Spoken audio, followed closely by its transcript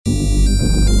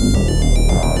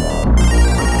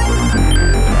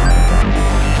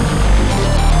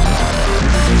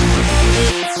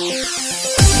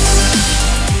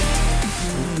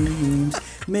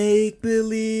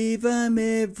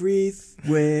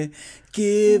everywhere,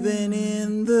 given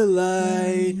in the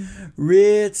light,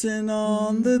 written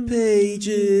on the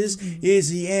pages,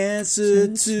 is the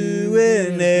answer to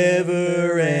a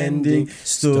never-ending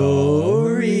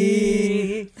story.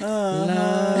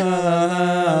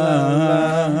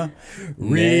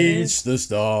 Reach the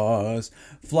stars,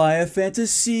 fly a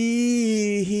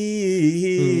fantasy,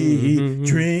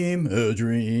 dream a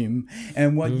dream,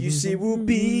 and what you see will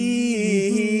be.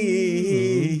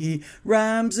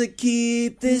 Rhymes that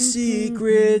keep their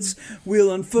secrets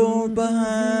will unfold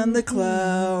behind the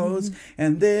clouds,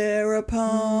 and there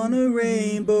upon a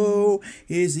rainbow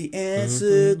is the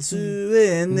answer to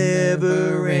a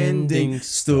never-ending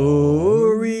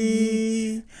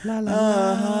story. La,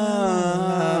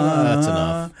 la, that's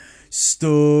enough.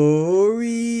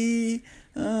 Story.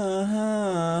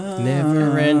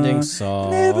 Never-ending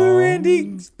song.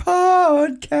 Never-ending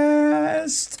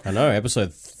podcast. I know,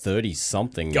 episode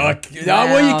 30-something. God,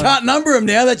 well, you can't number them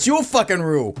now. That's your fucking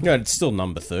rule. No, it's still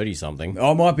number 30-something.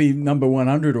 I might be number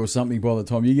 100 or something by the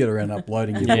time you get around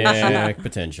uploading your Yeah,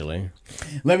 potentially.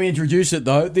 Let me introduce it,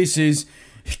 though. This is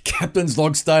Captain's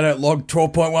Log Stater, log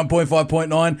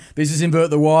 12.1.5.9. This is Invert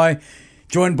the Y.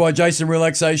 Joined by Jason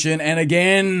Relaxation, and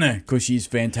again, because she's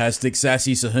fantastic,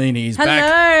 Sassy Sahini is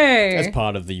back. As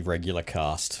part of the regular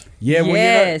cast. Yeah, well,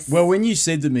 Yes. when you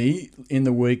said to me in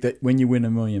the week that when you win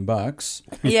 $1 million,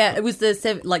 Yeah, it was the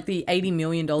 $80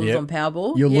 million Yep. on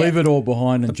Powerball. you'll Yeah. leave it all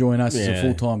behind and join us as a Yeah.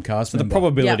 full-time cast The member.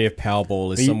 probability Yeah. of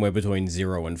Powerball is Are you- somewhere between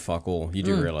 0 and fuck all. You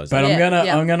do realise But that.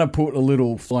 I'm gonna put a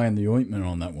little fly in the ointment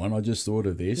on that one. I just thought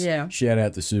of this. Yeah. Shout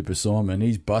out to Super Simon.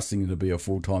 He's busting to be a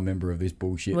full-time member of this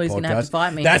bullshit Well, he's podcast. gonna have to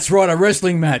fight me. That's right, a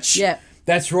wrestling match. Yeah.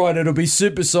 That's right. It'll be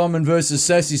Super Simon versus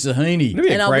Sassy Sahini. It'd be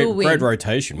And a I great, will win. great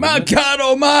rotation. My wouldn't it? God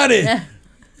Almighty!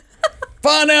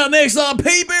 Find out next on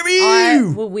pay-per-view. I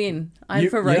will win. I'm You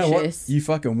know what? ferocious. You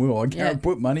fucking will. I can't Yeah.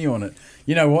 put money on it.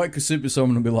 You know why? Because Super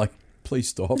Simon will be like, please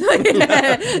stop.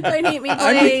 Don't hit me,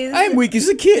 please. I'm weak as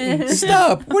a kitten.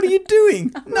 Stop. What are you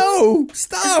doing? No.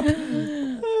 Stop.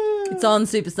 It's on,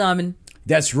 Super Simon.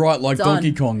 That's right, like It's Donkey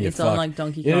on. Kong, you It's fuck. on like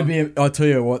Donkey It'll Kong. be I'll tell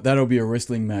you what, that'll be a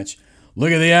wrestling match.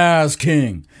 Look at the ass,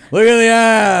 King. Look at the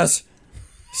ass.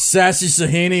 Sassy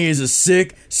Sahini is a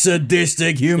sick,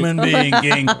 sadistic human being,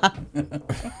 King.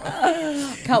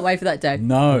 Can't wait for that day.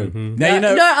 No. Now, you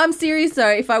know... No, I'm serious though.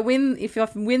 If I win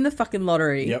the fucking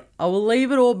lottery, Yep. I will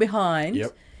leave it all behind.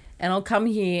 Yep. And I'll come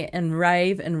here and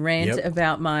rave and rant Yep.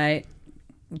 about my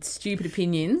stupid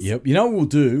opinions. Yep. You know what we'll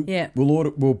do? Yeah.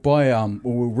 We'll buy or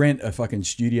we'll rent a fucking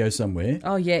studio somewhere.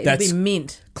 Oh yeah, it'll That's be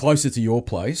mint. closer to your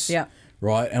place. Yeah.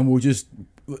 Right? And we'll just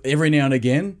every now and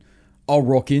again I'll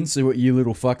rock in, see what you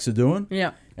little fucks are doing.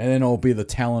 Yeah. And then I'll be the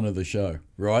talent of the show,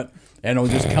 right? And I'll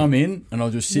just come in and I'll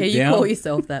just sit Yeah, you down. call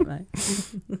yourself that, mate.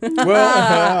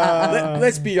 Well,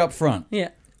 let's be upfront. Yeah.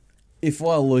 If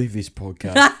I leave this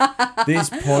podcast,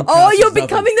 Oh, is you're nothing.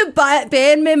 becoming the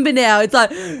band member now. It's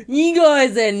like, you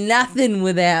guys are nothing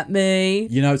without me.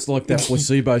 You know, it's like that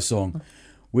placebo song.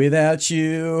 Without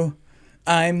you,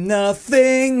 I'm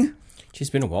nothing. It's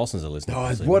been a while since I listened to Oh,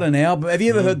 this. what an album. Have you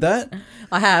ever heard that?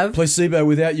 I have. Placebo,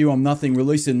 Without You, I'm Nothing,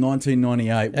 released in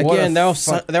 1998. What Again,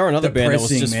 a they were another band that was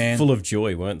depressing, just man. full of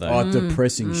joy, weren't they? Oh,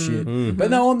 depressing shit.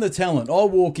 But no, I'm the talent. I'll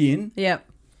walk in. Yeah.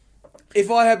 If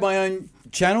I had my own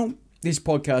channel, this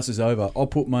podcast is over. I'll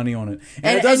put money on it. And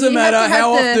And- it doesn't and you have matter to have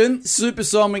how the- often Super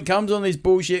Simon comes on this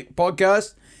bullshit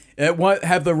podcast, it won't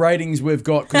have the ratings we've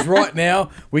got. Because right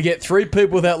now, we get 3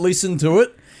 people that listen to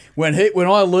it. When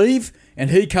I leave and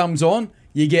he comes on,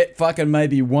 you get fucking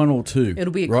maybe 1 or 2.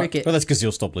 It'll be a right? cricket. Well, that's because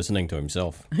he'll stop listening to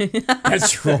himself.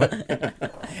 That's right.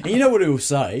 And you know what he'll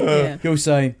say? Yeah. He'll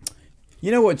say,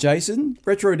 you know what, Jason?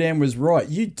 Retro Dan was right.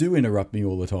 You do interrupt me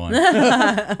all the time.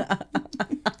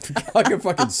 I can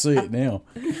fucking see it now.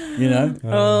 You know?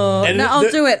 And No, the-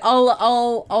 I'll do it.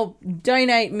 I'll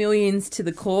donate millions to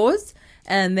the cause,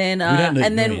 and then don't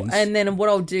need millions. and then what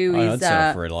I'll do I'd is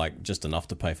settle for like just enough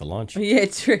to pay for lunch. yeah,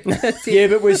 true. That's it. Yeah,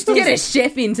 but we're still... Get a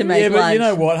chef in to make Yeah, but lunch. you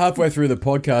know what? Halfway through the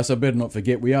podcast, I better not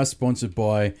forget, we are sponsored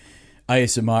by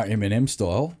ASMR M&M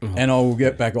Style, and I will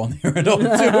get back on there and I'll do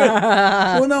it.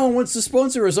 Well, no one wants to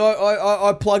sponsor us.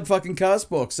 I plug fucking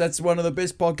Castbox. That's one of the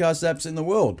best podcast apps in the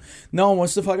world. No one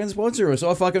wants to fucking sponsor us.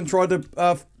 I fucking tried to,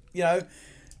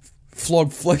 flog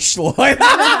Fleshlight.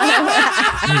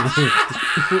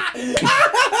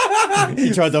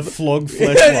 He tried to flog Isn't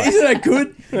that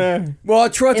good? Well, I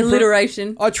tried to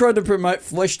alliteration. I tried to promote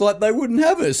Fleshlight. They wouldn't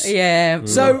have us. Yeah.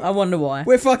 So- I wonder why.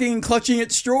 We're fucking clutching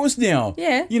at straws now.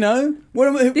 Yeah. You know? What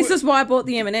am I, This is why I bought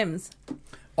the M&Ms.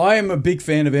 I am a big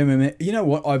fan of MMA. You know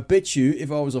what? I bet you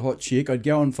if I was a hot chick, I'd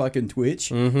go on fucking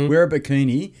Twitch, wear a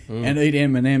bikini, and eat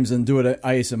M&Ms and do it at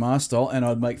ASMR style, and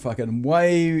I'd make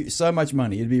fucking so much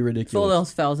money. It'd be If all ridiculous.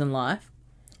 else fails in life,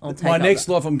 I'll take My over. next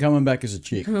life, I'm coming back as a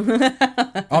chick.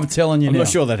 I'm telling you I'm now. not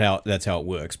sure that's how it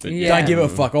works, but Yeah. Don't give a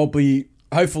fuck.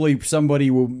 Hopefully somebody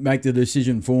will make the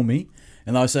decision for me,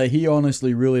 and they'll say he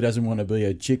honestly really doesn't want to be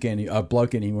a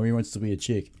bloke anymore. He wants to be a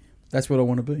chick. That's what I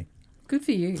want to be. Good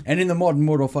for you. And in the modern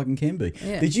world, I fucking can be.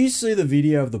 Yeah. Did you see the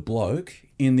video of the bloke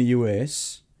in the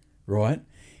US, right?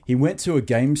 He went to a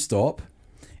GameStop,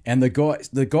 and the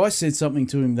guy said something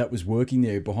to him that was working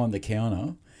there behind the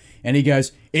counter, and he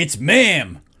goes, "It's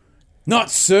ma'am.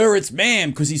 Not sir, it's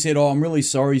ma'am." Because he said, "Oh, I'm really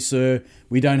sorry, sir.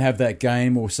 We don't have that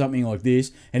game," or something like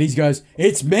this. And he goes,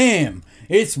 "It's ma'am.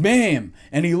 It's ma'am."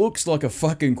 And he looks like a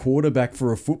fucking quarterback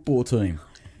for a football team,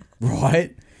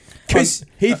 right? Because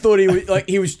he thought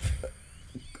he was...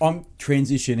 I'm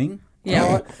transitioning.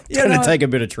 Yeah. Right? it's going to take a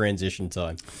bit of transition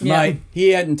time. Yeah. Mate, he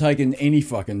hadn't taken any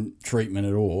fucking treatment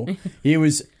at all. He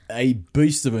was a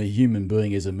beast of a human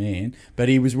being as a man, but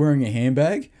he was wearing a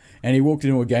handbag, and he walked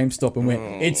into a GameStop and went,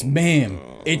 "It's ma'am.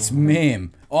 It's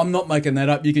ma'am." I'm not making that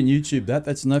up. You can YouTube that.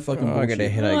 That's no fucking I bullshit. get a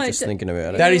headache No, just thinking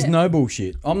about it. That is no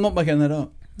bullshit. I'm not making that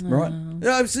up. Right?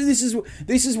 No, so this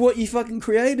is what you fucking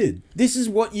created. This is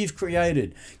what you've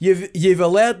created. You've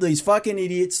allowed these fucking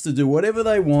idiots to do whatever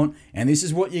they want, and this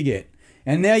is what you get.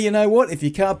 And now you know what? If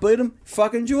you can't beat them,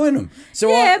 fucking join them. So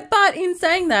Yeah, but in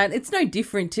saying that, it's no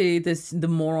different to the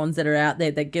morons that are out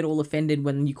there that get all offended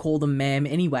when you call them ma'am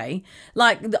anyway.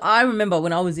 Like, I remember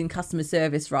when I was in customer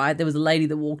service, right, there was a lady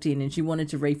that walked in and she wanted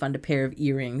to refund a pair of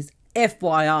earrings.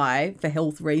 FYI, for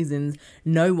health reasons,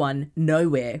 no one,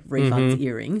 nowhere refunds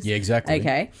earrings. Yeah, exactly.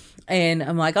 Okay. And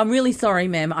I'm like, "I'm really sorry,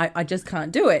 ma'am. I just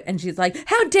can't do it." And she's like,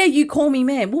 "How dare you call me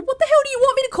ma'am?" Well, what the hell do you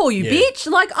want me to call you, Yeah.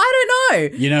 bitch? Like, I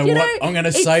don't know. You know what? I'm going to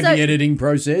it's save so- the editing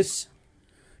process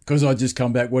because I just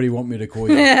come back. What do you want me to call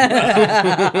you?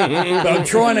 But I'm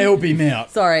trying to help him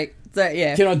out. Sorry. So,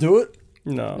 yeah. Can I do it?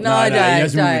 No. No, he don't.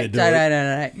 doesn't want me to do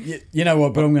it. Don't. You know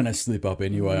what? But I'm going to slip up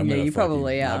anyway. I'm Yeah, gonna you fucking-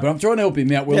 probably no, are. but I'm trying to help him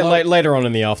out. Yeah, Well, later on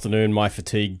in the afternoon, my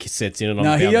fatigue sets in, and I'm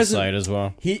No, he bound to doesn't- say it as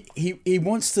well. He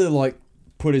wants to like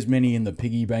put as many in the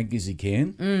piggy bank as he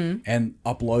can and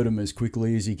upload them as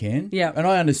quickly as he can. Yeah. And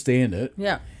I understand it.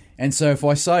 Yeah. And so if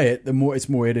I say it, the more it's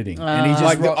more editing. And he just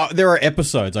Like there are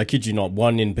episodes, I kid you not,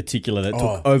 one in particular that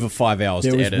took over 5 hours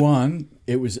there to was edit. one.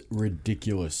 It was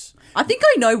ridiculous. I think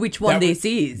I know which one That was- this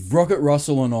is. Rocket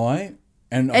Russell and I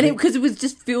And because it was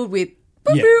just filled with...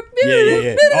 Yeah.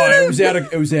 Oh,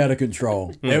 it was out of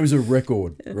control. It was a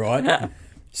record, right?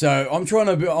 So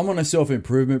I'm on a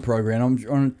self-improvement program. I'm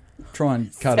trying to try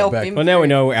and cut it back. Well, now we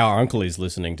know our uncle is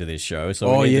listening to this show, so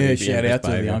Oh we need to yeah, be shout his out to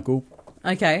the behaviour. uncle.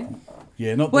 Okay.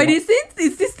 Yeah, not the Wait, one, is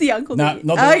this the uncle? no, that-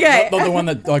 not the, Okay. not the one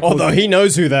that I called. Although he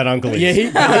knows who that uncle is.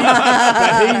 Yeah,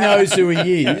 but he knows who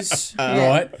he is,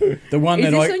 right? The one Is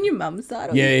that this I on your mum's side?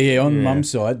 Or yeah, on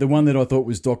mum's side, the one that I thought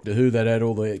was Doctor Who that had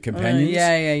all the companions.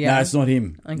 yeah. No, it's not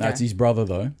him. No, Okay. it's his brother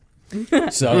though.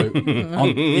 So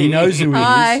he knows who he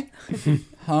Hi. is.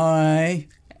 Hi.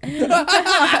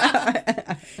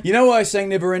 You know why I sang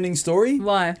Never Ending Story?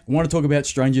 Why? I want to talk about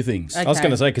Stranger Things. I was Okay.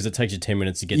 going to say, because it takes you 10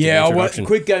 minutes to get Yeah, to the I want, introduction.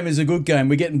 quick game is a good game.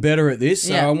 We're getting better at this,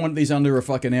 so Yeah. I want these under a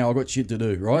fucking hour. I've got shit to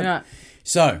do, right? Right.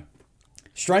 So,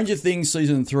 Stranger Things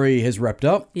Season 3 has wrapped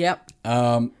up. Yep.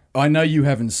 I know you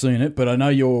haven't seen it, but I know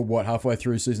you're, halfway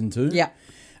through Season 2? Yep.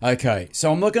 Okay,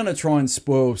 so I'm not going to try and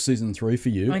spoil Season 3 for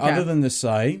you, Okay. other than to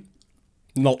say...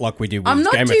 Not like we did with I'm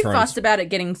not Game too of Thrones. fussed about it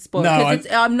getting spoiled. No, 'cause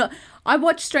I'm not. I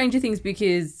watch Stranger Things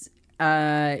because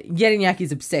Yedinak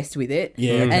is obsessed with it.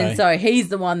 Yeah, okay. And so he's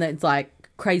the one that's like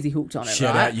crazy hooked on it.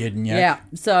 Shout right? out Yedinak. Yeah.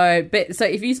 So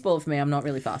if you spoil it for me, I'm not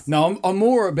really fussed. No, I'm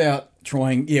more about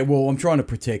trying... Yeah, well, I'm trying to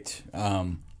protect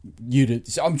you to...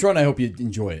 So I'm trying to help you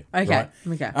enjoy it. Okay.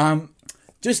 Right? Okay.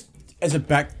 Just as a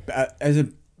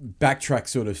backtrack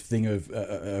sort of thing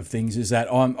of things is that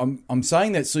I'm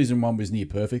saying that season 1 was near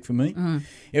perfect for me.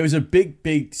 It was a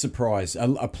big surprise,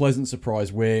 a pleasant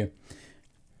surprise where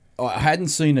I hadn't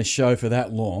seen a show for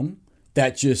that long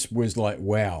that just was like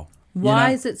wow. Why You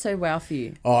know? is it so wow for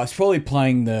you? Oh, it's probably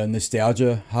playing the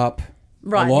nostalgia harp.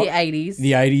 Right, a lot. the 80s.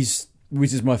 The 80s,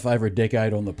 which is my favourite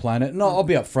decade on the planet. No, I'll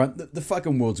be up front. The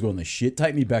fucking world's gone to shit.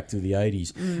 Take me back to the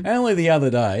 80s. Only the other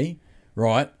day,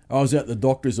 right, I was at the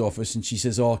doctor's office and she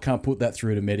says, I can't put that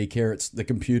through to Medicare. It's the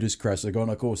computer's crashed. I go,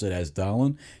 of course it has,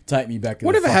 darling. Take me back to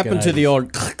Whatever the fucking happened to 80s. the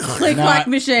old... Click-clack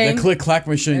machine. The click-clack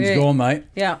machine's Yeah. gone, mate.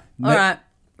 Yeah. Ma- All right.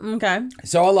 Okay.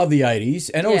 So I love the 80s,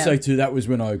 and also Yeah. too, that was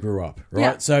when I grew up, right?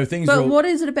 Yeah. So things But were... what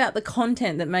is it about the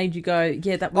content that made you go,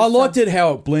 yeah, that was I liked it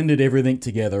how it blended everything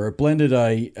together. It blended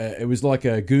it was like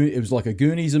a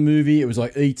Goonies movie. It was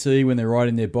like E.T. when they're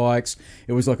riding their bikes.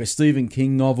 It was like a Stephen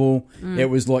King novel. It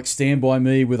was like Stand By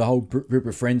Me with a whole group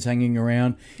of friends hanging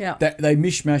around. Yeah. They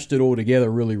mishmashed it all together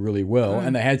really, really well,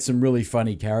 and they had some really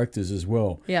funny characters as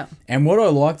well. Yeah. And what I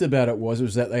liked about it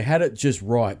was that they had it just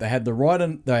right. They had the right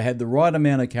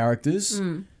amount of characters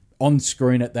on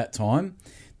screen at that time.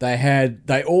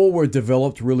 They all were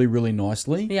developed really, really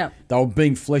nicely. Yeah. They were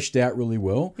being fleshed out really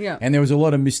well. Yeah. And there was a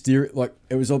lot of mysterious, like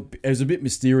it was a bit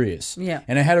mysterious. Yeah.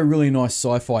 And it had a really nice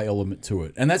sci-fi element to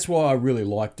it. And that's why I really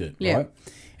liked it, Yeah. right?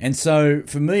 And so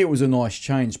for me it was a nice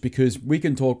change because we've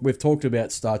talked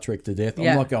about Star Trek to death.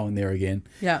 Yeah. I'm not going there again.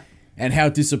 Yeah. And how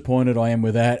disappointed I am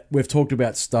with that. We've talked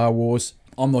about Star Wars.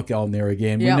 I'm not going there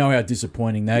again. Yeah. We know how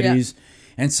disappointing that Yeah. is.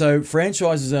 And so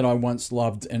franchises that I once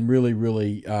loved and really,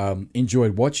 really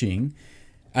enjoyed watching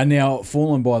are now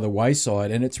fallen by the wayside.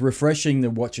 And it's refreshing to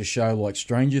watch a show like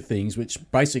Stranger Things, which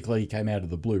basically came out of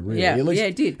the blue, really. Yeah. At least, Yeah,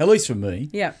 it did. At least for me.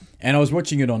 Yeah. And I was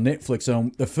watching it on Netflix.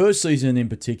 And the first season in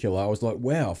particular, I was like,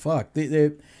 wow, fuck.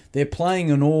 They're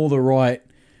playing on all the right...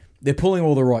 They're pulling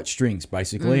all the right strings,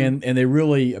 basically. And they're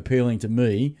really appealing to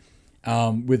me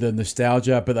with the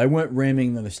nostalgia. But they weren't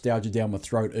ramming the nostalgia down my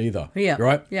throat either. Yeah.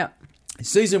 Right? Yeah.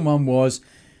 Season 1 was,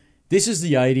 this is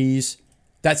the 80s.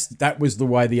 That was the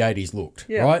way the 80s looked,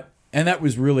 Yeah. right? And that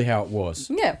was really how it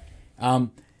was. Yeah.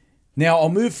 Now, I'll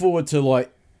move forward to,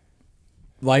 like,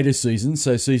 later seasons,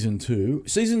 so Season 2.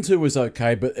 Season 2 was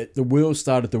okay, but the wheels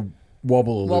started to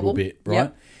wobble a little bit, right?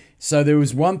 Yep. So there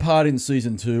was one part in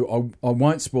Season 2, I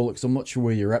won't spoil it because I'm not sure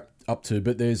where you're up to,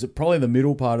 but there's probably the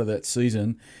middle part of that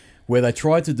season where they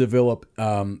tried to develop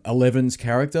Eleven's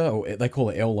character, or they call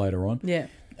it Elle later on, Yeah.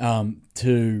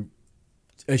 to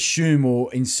assume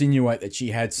or insinuate that she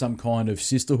had some kind of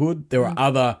sisterhood. There were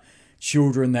other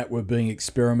children that were being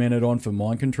experimented on for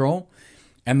mind control.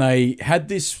 And they had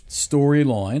this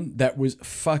storyline that was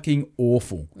fucking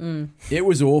awful. It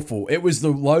was awful. It was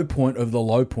the low point of the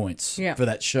low points Yeah. for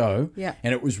that show. Yeah.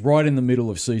 And it was right in the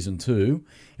middle of Season 2.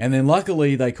 And then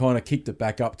luckily they kind of kicked it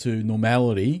back up to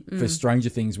normality for Stranger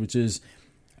Things, which is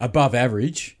above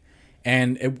average.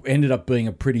 And it ended up being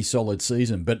a pretty solid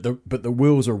season. But the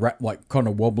wheels are kind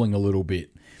of wobbling a little bit.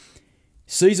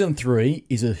 Season 3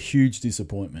 is a huge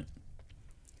disappointment.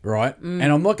 Right? And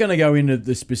I'm not going to go into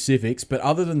the specifics, but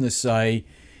other than to say,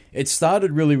 it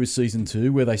started really with Season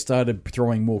 2 where they started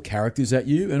throwing more characters at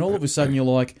you. And all of a sudden you're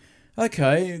like,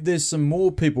 okay, there's some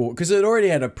more people. Because it already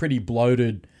had a pretty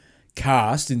bloated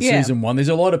cast in Season 1. There's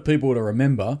a lot of people to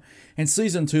remember. And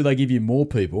Season 2, they give you more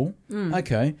people.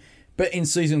 Okay. But in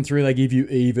Season 3, they give you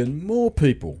even more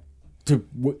people to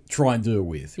try and deal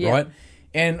with. Yeah. Right?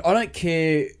 And I don't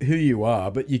care who you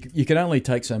are, but you can only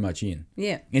take so much in.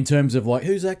 Yeah. In terms of like,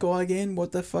 who's that guy again?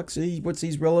 What the fuck's he? What's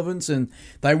his relevance? And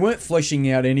they weren't fleshing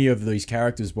out any of these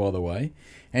characters, by the way.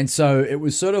 And so it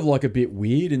was sort of like a bit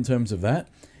weird in terms of that.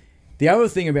 The other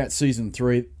thing about Season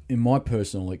 3, in my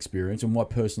personal experience and my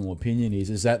personal opinion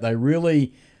is that they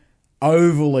really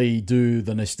overly do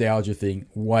the nostalgia thing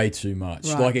way too much.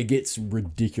 Right. Like it gets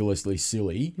ridiculously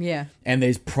silly. Yeah. And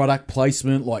there's product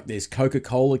placement, like there's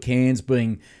Coca-Cola cans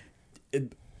being,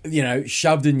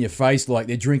 shoved in your face, like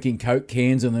they're drinking Coke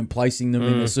cans and then placing them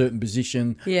in a certain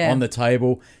position Yeah. on the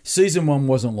table. Season 1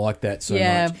 wasn't like that so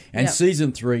Yeah. much. And Yep.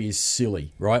 Season 3 is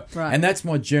silly, right? Right. And that's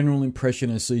my general impression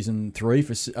of Season 3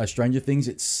 for Stranger Things.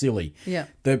 It's silly. Yeah.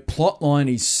 The plot line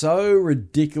is so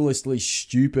ridiculously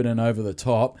stupid and over the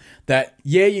top that,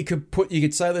 yeah, you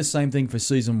could say the same thing for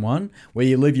Season 1 where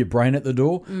you leave your brain at the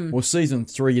door. Well, Season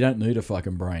 3, you don't need a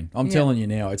fucking brain. I'm Yeah. telling you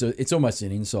now, it's almost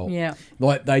an insult. Yeah.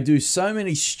 Like they do so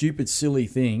many stupid, silly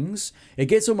things. It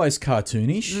gets almost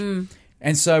cartoonish.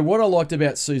 And so what I liked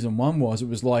about Season 1 was it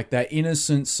was like that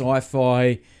innocent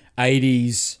sci-fi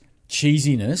 80s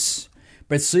cheesiness.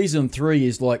 But Season 3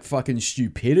 is like fucking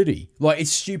stupidity. Like it's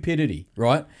stupidity,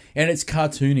 right? And it's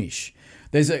cartoonish.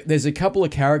 There's a couple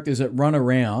of characters that run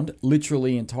around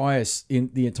literally in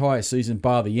the entire season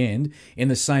bar the end in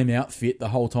the same outfit the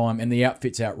whole time, and the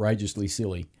outfit's outrageously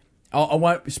silly. I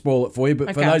won't spoil it for you,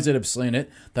 but for Okay. those that have seen it,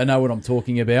 they know what I'm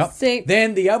talking about. See-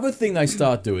 Then the other thing they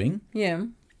start doing, Yeah.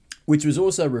 which was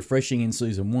also refreshing in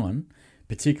Season 1,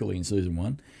 particularly in Season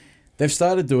 1, they've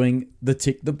started doing the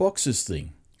tick the boxes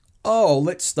thing. Oh,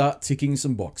 let's start ticking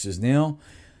some boxes now.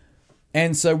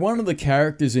 And so one of the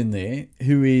characters in there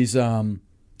who is,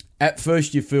 at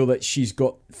first you feel that she's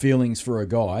got feelings for a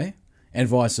guy and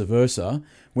vice versa.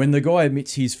 When the guy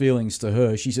admits his feelings to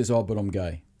her, she says, oh, but I'm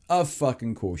gay. Of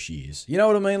fucking course she is. You know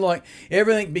what I mean? Like,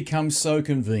 everything becomes so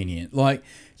convenient. Like,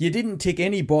 you didn't tick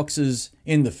any boxes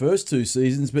in the first 2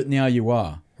 seasons, but now you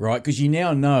are, right? Because you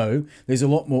now know there's a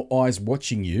lot more eyes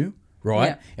watching you,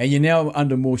 right? Yeah. And you're now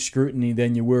under more scrutiny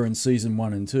than you were in season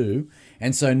 1 and 2.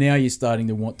 And so now you're starting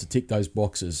to want to tick those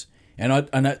boxes. And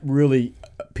that really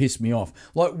pissed me off.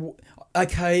 Like,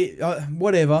 okay,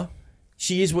 whatever.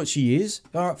 She is what she is.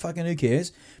 All right, fucking who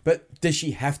cares? But does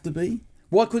she have to be?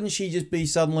 Why couldn't she just be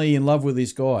suddenly in love with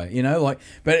this guy? You know, like,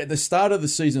 but at the start of the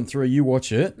season 3, you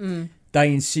watch it,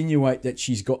 they insinuate that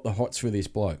she's got the hots for this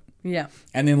bloke. Yeah.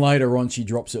 And then later on, she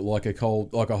drops it like a hot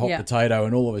Yeah. potato,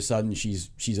 and all of a sudden, she's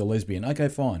a lesbian. Okay,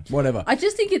 fine, whatever. I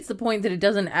just think it's the point that it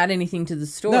doesn't add anything to the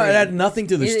story. No, it had nothing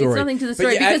to the story. It's nothing to the But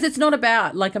story you because add- it's not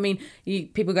about, like, I mean,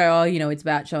 people go, oh, you know, it's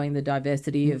about showing the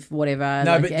diversity of whatever.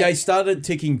 No, like, but they started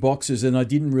ticking boxes, and I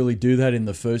didn't really do that in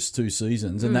the first 2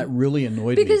 seasons, and that really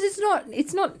annoyed me. because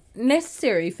it's not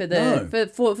necessary for the No.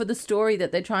 for the story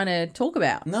that they're trying to talk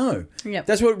about. No. Yep.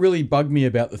 That's what really bugged me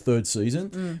about the 3rd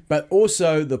season. But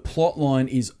also, the plot line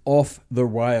is off the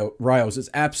rails. It's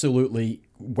absolutely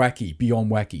wacky, beyond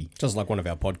wacky. Just like one of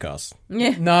our podcasts.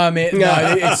 Yeah. No, man,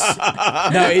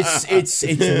 it's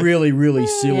really, really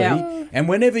silly. Yeah. And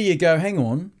whenever you go, hang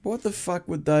on, what the fuck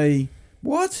would they...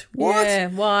 What? Yeah,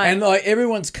 why? And like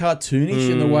everyone's cartoonish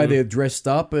in the way they're dressed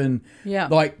up, and Yeah.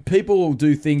 like people will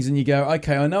do things, and you go,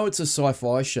 okay, I know it's a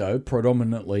sci-fi show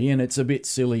predominantly, and it's a bit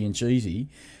silly and cheesy,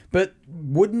 but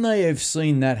wouldn't they have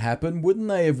seen that happen? Wouldn't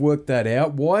they have worked that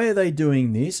out? Why are they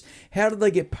doing this? How did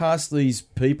they get past these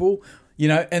people? You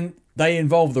know, and they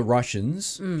involve the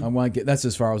Russians. I won't get. That's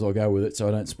as far as I'll go with it, so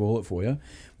I don't spoil it for you.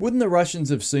 Wouldn't the Russians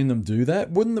have seen them do that?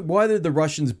 Why did the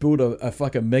Russians build a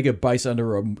fucking mega base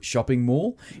under a shopping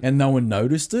mall and no one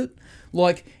noticed it?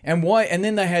 Like, and why? And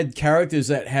then they had characters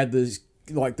that had this,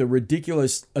 like, the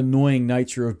ridiculous, annoying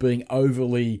nature of being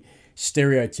overly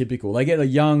stereotypical. They get a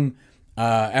young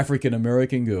African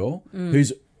American girl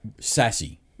who's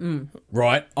sassy.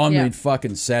 Right? I Yeah. mean,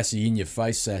 fucking sassy, in your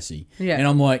face sassy. Yeah. And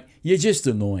I'm like, you're just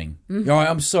annoying. All right,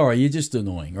 I'm sorry, you're just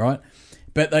annoying, right?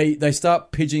 But they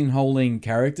start pigeonholing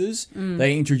characters.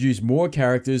 They introduce more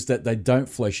characters that they don't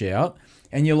flesh out.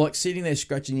 And you're like sitting there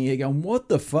scratching your head going, what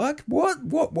the fuck? What?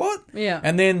 Yeah.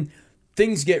 And then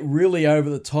things get really over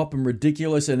the top and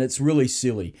ridiculous, and it's really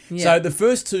silly. Yeah. So the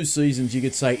first 2 seasons, you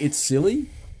could say it's silly,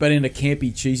 but in a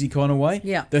campy, cheesy kind of way.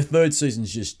 Yeah. The 3rd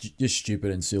season's just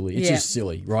stupid and silly. It's Yeah. just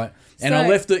silly, right? And So-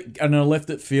 I left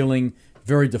it feeling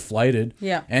very deflated.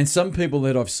 Yeah. And some people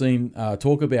that I've seen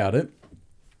talk about it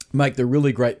make the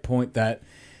really great point that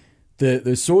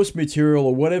the source material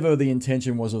or whatever the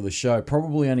intention was of the show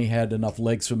probably only had enough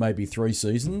legs for maybe 3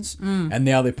 seasons, and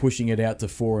now they're pushing it out to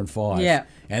 4 and 5. Yeah.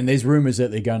 And there's rumors that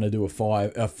they're going to do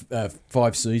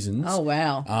 5 seasons. Oh,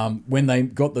 wow. When they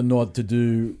got the nod to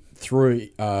do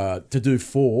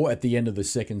 4 at the end of the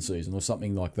 2nd season or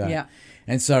something like that. Yeah.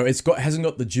 And so hasn't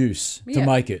got the juice to Yeah.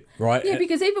 make it, right? Yeah,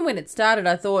 because even when it started,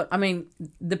 I thought, I mean,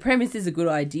 the premise is a good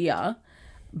idea,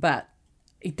 but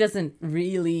it doesn't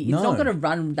really, it's No. not going to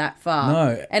run that far.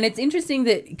 No. And it's interesting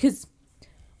that, because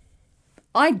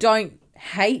I don't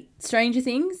hate Stranger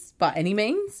Things by any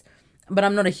means, but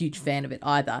I'm not a huge fan of it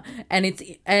either.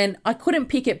 And I couldn't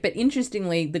pick it, but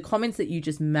interestingly, the comments that you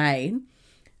just made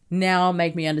now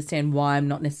make me understand why I'm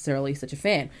not necessarily such a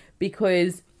fan,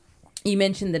 because you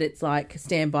mentioned that it's like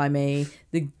Stand By Me,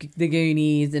 the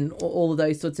Goonies, and all of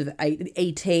those sorts of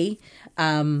E.T.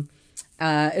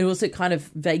 It also kind of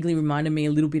vaguely reminded me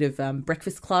a little bit of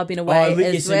Breakfast Club in a way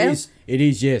as well. It is. It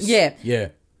is, yes. Yeah. Yeah.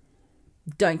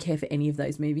 Don't care for any of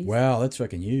those movies. Wow, that's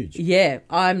fucking huge. Yeah,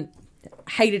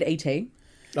 hated E.T.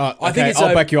 I think it's I'll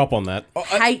over- back you up on that.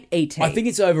 Hate E.T. I think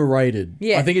it's overrated.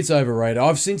 Yeah. I think it's overrated.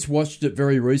 I've since watched it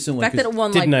very recently. the fact that it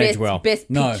won like Didn't age well. best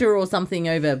No. picture or something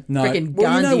over No. freaking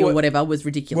Well, you know Gandhi or what- whatever was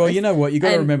ridiculous. well, you know what? You got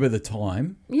to And- remember the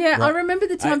time. Yeah, I Right. remember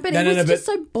the time, but No, it no, was no, just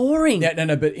so boring. Yeah,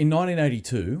 no, but in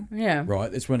 1982, Yeah. right,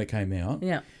 that's when it came out.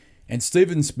 Yeah. And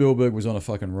Steven Spielberg was on a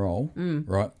fucking roll, Mm.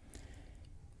 right?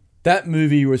 That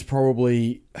movie was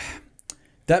probably...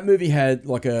 That movie had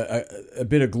like a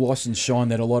bit of gloss and shine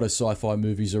that a lot of sci-fi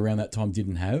movies around that time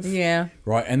didn't have. Yeah.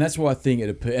 Right, and that's why I think and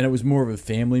it was more of a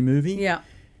family movie. Yeah.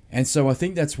 And so I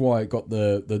think that's why it got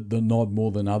the nod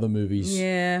more than other movies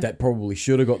Yeah. that probably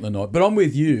should have got the nod. But I'm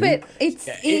with you. But it's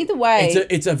either way.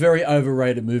 It's a very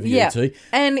overrated movie, yeah, E.T.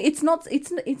 and it's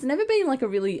never been like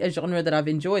a genre that I've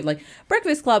enjoyed. Like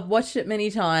Breakfast Club, watched it many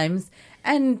times,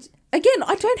 and again,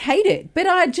 I don't hate it, but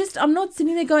I'm not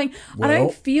sitting there going, I Well-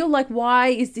 don't feel like, why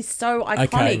is this so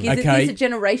iconic? Okay, Is it okay. this a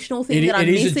generational thing that I'm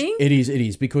missing? It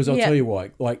is because I'll Yeah. tell you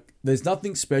why. Like, there's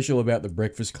nothing special about the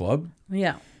Breakfast Club,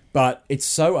 Yeah, but it's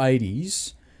so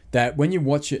 80s that when you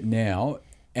watch it now,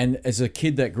 and as a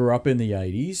kid that grew up in the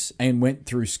 80s and went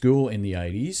through school in the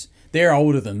 80s, they're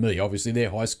older than me, obviously. They're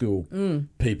high school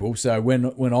people. So when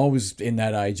I was in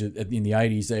that age, in the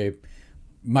 80s, they're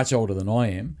much older than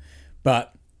I am.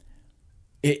 But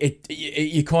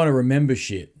you kind of remember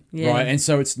shit, right? And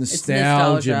so it's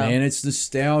nostalgia, man. It's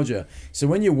nostalgia. So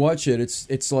when you watch it,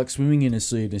 it's like swimming in a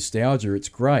sea of nostalgia. It's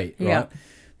great, right? Yeah.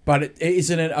 But it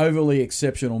isn't an overly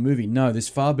exceptional movie. No, there's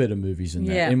far better movies than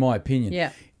that, in my opinion.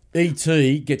 Yeah.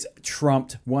 E.T. gets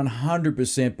trumped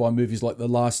 100% by movies like The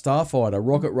Last Starfighter.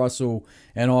 Rocket Russell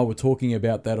and I were talking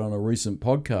about that on a recent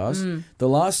podcast. The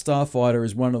Last Starfighter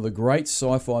is one of the great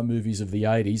sci-fi movies of the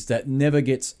 80s that never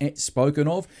gets spoken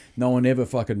of. No one ever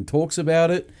fucking talks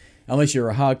about it unless you're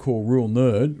a hardcore real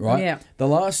nerd, right? Yeah. The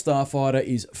Last Starfighter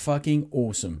is fucking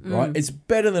awesome, right? It's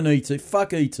better than E.T.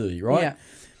 Fuck E.T., right? Yeah.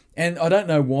 And I don't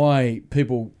know why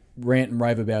people rant and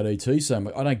rave about E.T. so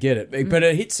much. I don't get it. But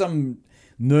it hits some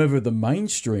nerve of the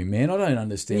mainstream, man. I don't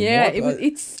understand why.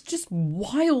 It's just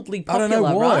wildly popular, I don't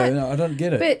know why. right? I don't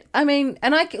get it. But, I mean,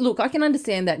 and I can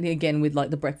understand that, again, with, like,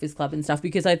 The Breakfast Club and stuff,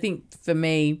 because I think, for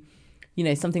me, you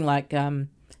know, something like 10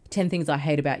 Things I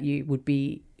Hate About You would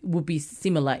be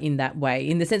similar in that way,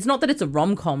 in the sense, not that it's a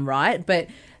rom-com, right? But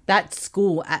that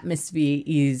school atmosphere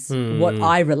is what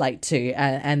I relate to,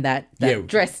 and that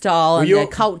dress style and the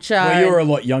culture. Well, you're a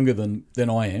lot younger than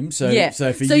I am, so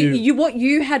for you, what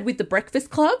you had with The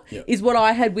Breakfast Club is what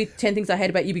I had with 10 Things I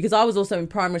Hate About You, because I was also in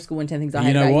primary school when 10 Things I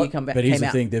Hate About You came out. But here's the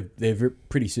thing: they're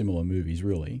pretty similar movies,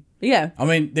 really. Yeah, I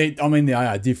mean they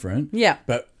are different. Yeah,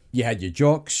 but you had your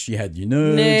jocks, you had your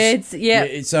nerds.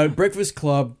 Yeah. So Breakfast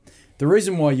Club. The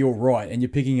reason why you're right and you're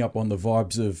picking up on the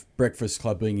vibes of Breakfast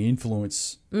Club being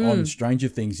influence on Stranger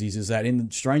Things is that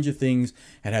in Stranger Things,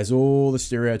 it has all the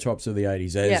stereotypes of the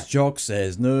 80s. It has jocks, it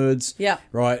has nerds,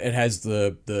 right? It has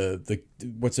the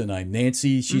what's her name?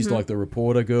 Nancy. She's like the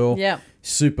reporter girl. Yeah.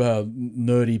 Super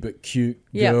nerdy but cute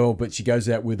girl, but she goes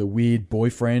out with a weird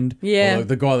boyfriend. Yeah. Or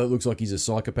the guy that looks like he's a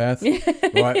psychopath,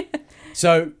 right?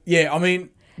 So, yeah, I mean...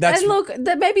 And look,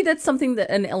 maybe that's something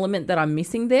an element that I'm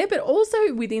missing there, but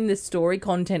also within the story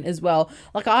content as well.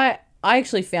 Like I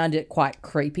actually found it quite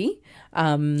creepy.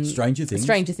 Stranger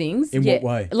Things? In what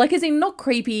way? Like, as in, not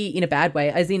creepy in a bad way,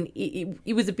 as in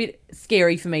it was a bit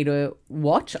scary for me to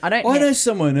watch. I know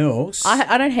someone else.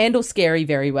 I don't handle scary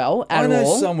very well at all. I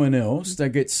know someone else that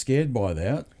gets scared by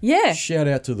that. Yeah. Shout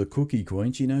out to the Cookie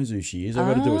Queen. She knows who she is. I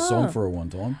got to do a song for her one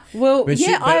time. Well, but she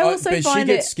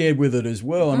gets scared with it as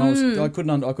well, and I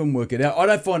couldn't work it out. I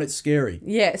don't find it scary.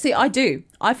 Yeah, see, I do.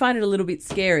 I find it a little bit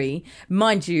scary.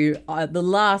 Mind you, the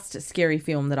last scary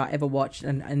film that I ever watched,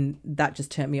 and that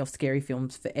just turned me off scary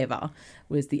films forever,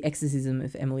 was The Exorcism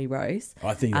of Emily Rose.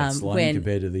 I think that's lame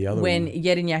compared to the other one. When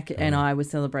Yedinak and I were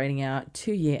celebrating our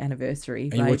 2-year anniversary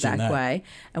way back way,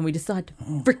 and we decided to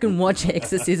freaking watch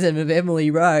Exorcism of Emily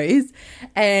Rose,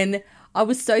 and I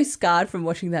was so scarred from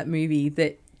watching that movie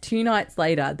that 2 nights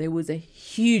later, there was a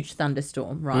huge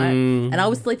thunderstorm, right? And I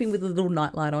was sleeping with a little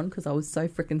nightlight on because I was so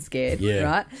freaking scared,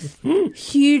 right?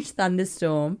 Huge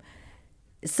thunderstorm.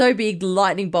 So big, the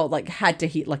lightning bolt had to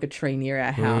hit like a tree near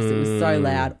our house. It was so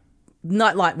loud.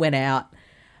 Nightlight went out.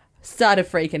 Started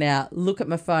freaking out. Look at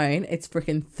my phone. It's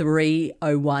freaking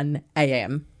 3:01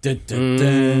 a.m.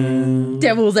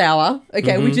 Devil's Hour,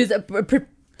 okay, which is a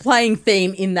playing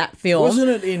theme in that film. Wasn't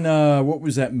it in, what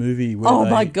was that movie?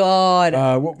 My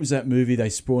God. What was that movie? They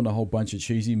spawned a whole bunch of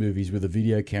cheesy movies with the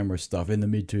video camera stuff in the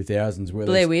mid-2000s.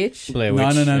 Blair Witch?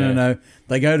 No.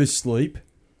 They go to sleep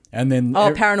and then...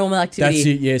 Paranormal Activity. That's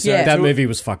it, yeah. So that movie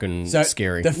was fucking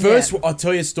scary. The first... I'll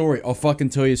tell you a story. I'll fucking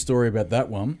tell you a story about that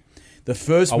one. The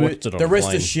first... the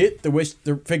rest is shit.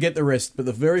 Forget the rest. But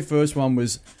the very first one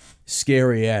was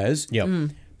scary as...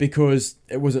 Yep. Because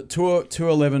it was at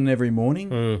 2:11 every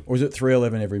morning, or was it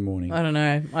 3:11 every morning? I don't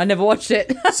know. I never watched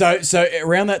it. so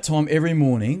around that time every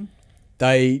morning,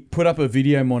 they put up a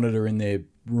video monitor in their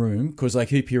room because they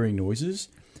keep hearing noises.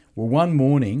 Well, one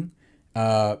morning,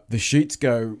 the sheets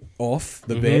go off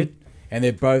the bed, and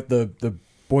they're both the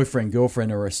boyfriend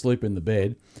girlfriend are asleep in the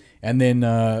bed, and then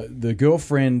the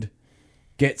girlfriend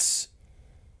gets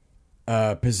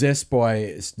possessed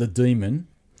by the demon,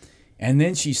 and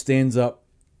then she stands up.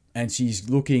 And she's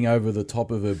looking over the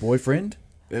top of her boyfriend.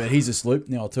 He's asleep.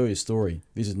 Now, I'll tell you a story.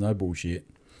 This is no bullshit,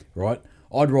 right?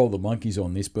 I'd roll the monkeys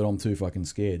on this, but I'm too fucking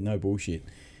scared. No bullshit.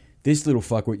 This little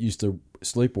fuckwit used to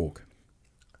sleepwalk,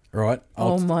 right?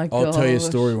 Oh, my God. I'll tell you a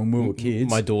story when we were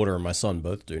kids. My daughter and my son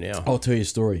both do now. I'll tell you a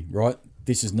story, right?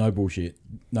 This is no bullshit.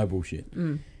 No bullshit.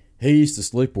 He used to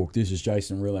sleepwalk. This is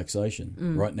Jason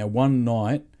relaxation, right? Now, one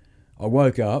night, I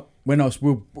woke up when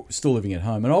we were still living at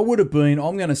home, and I would have been,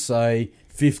 I'm going to say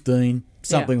 15,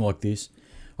 something like this.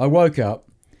 I woke up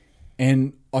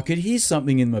and I could hear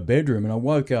something in my bedroom, and I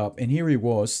woke up and here he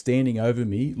was standing over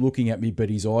me, looking at me, but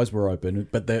his eyes were open,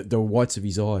 but the whites of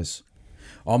his eyes.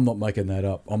 I'm not making that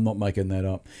up.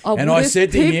 I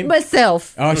said to him,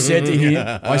 myself. I said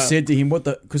to him, what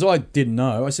the, because I didn't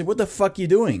know. I said, what the fuck are you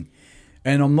doing?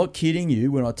 And I'm not kidding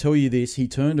you when I tell you this. He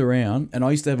turned around, and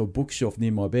I used to have a bookshelf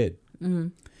near my bed. Mm-hmm.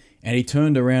 And he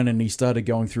turned around and he started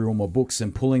going through all my books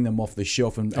and pulling them off the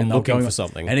shelf and looking going for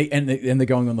something. And they're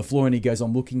going on the floor, and he goes,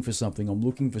 I'm looking for something.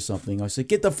 I said,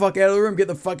 get the fuck out of the room.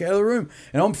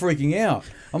 And I'm freaking out.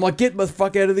 I'm like, get the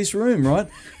fuck out of this room, right?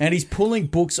 And he's pulling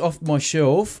books off my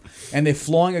shelf, and they're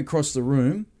flying across the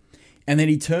room. And then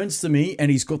he turns to me,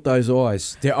 and he's got those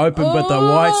eyes. They're open, but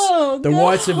the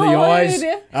whites of the eyes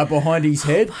are behind his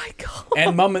head. Oh my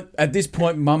God. And at this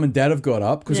point, Mum and Dad have got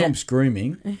up because I'm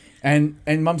screaming. And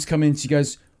Mum's come in, she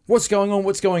goes, what's going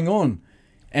on?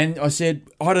 And I said,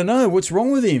 I don't know, what's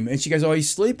wrong with him? And she goes, he's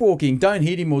sleepwalking. Don't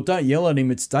hit him or don't yell at him.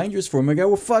 It's dangerous for him. I go,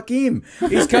 well, fuck him.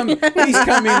 He's come in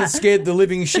and scared the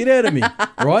living shit out of me,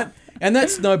 right? And that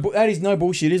is no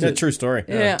bullshit, is it? It's a true story.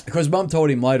 Yeah. Because Mum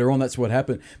told him later on that's what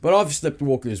happened. But I've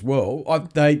sleepwalked as well.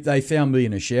 They found me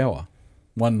in a shower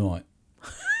one night.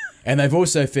 And they've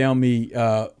also found me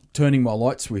turning my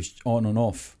light switch on and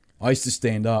off. I used to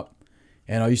stand up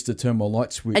and I used to turn my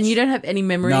light switch. And you don't have any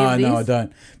memory of this? No, I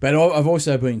don't. But I've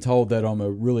also been told that I'm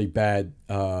a really bad,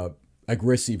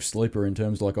 aggressive sleeper in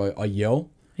terms like I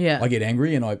yell. Yeah. I get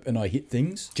angry and I hit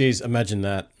things. Jeez, imagine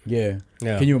that. Yeah.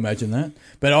 Can you imagine that?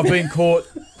 But I've been caught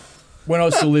when I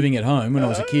was still living at home when I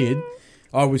was a kid.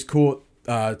 I was caught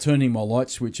turning my light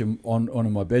switch on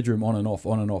in my bedroom on and off.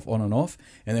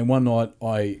 And then one night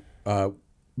I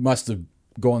must have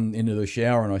gone into the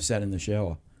shower and I sat in the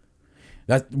shower.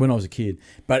 That's when I was a kid.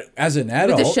 But as an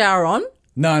adult... With the shower on?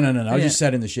 No. I just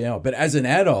sat in the shower. But as an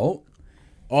adult,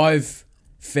 I've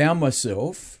found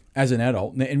myself, as an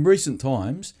adult, in recent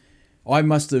times, I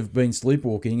must have been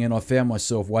sleepwalking and I found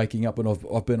myself waking up and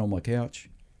I've been on my couch.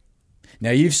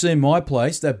 Now, you've seen my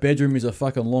place. That bedroom is a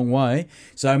fucking long way.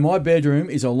 So my bedroom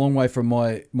is a long way from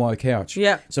my couch.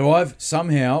 Yeah. So I've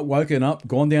somehow woken up,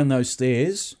 gone down those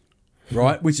stairs...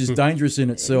 Right, which is dangerous in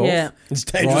itself. Yeah. It's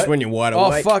dangerous when you're wide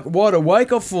awake. Oh, fuck, wide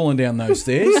awake, I've fallen down those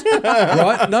stairs.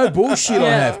 Right? No bullshit I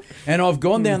have. And I've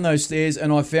gone down those stairs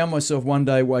and I found myself one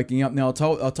day waking up. Now,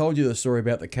 I told you the story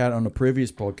about the cat on a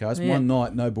previous podcast. Yeah. One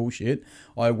night, no bullshit,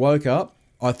 I woke up.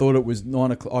 I thought it was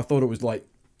 9 o'clock. I thought it was like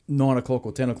 9 o'clock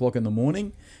or 10 o'clock in the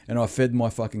morning, and I fed my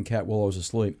fucking cat while I was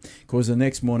asleep. Because the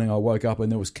next morning I woke up and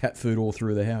there was cat food all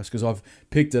through the house because I've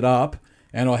picked it up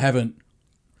and I haven't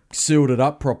sealed it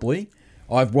up properly.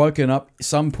 I've woken up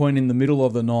some point in the middle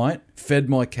of the night, fed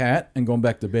my cat, and gone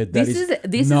back to bed. This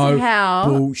is how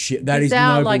bullshit. That is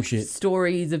no like bullshit.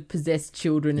 Stories of possessed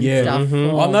children and stuff.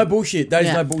 Mm-hmm. Oh, no bullshit. That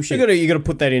is no bullshit. You got to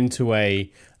put that into a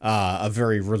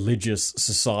very religious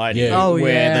society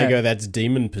where they go, that's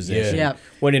demon possession. Yeah.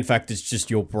 When in fact it's just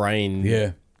your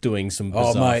brain doing some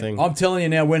bizarre thing. I'm telling you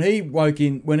now, when he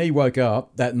woke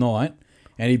up that night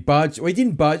and he budged, well, he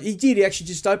didn't budge. He did. He actually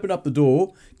just opened up the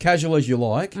door, casual as you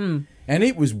like. And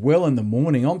it was well in the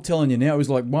morning. I'm telling you now, it was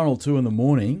like 1 or 2 in the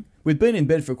morning. We'd been in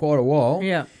bed for quite a while.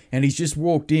 Yeah. And he's just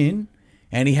walked in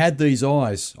and he had these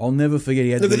eyes. I'll never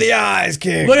forget. Look at the eyes,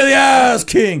 King. Look at the eyes,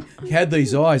 King. He had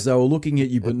these eyes. They were looking at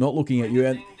you but not looking at you.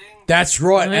 And that's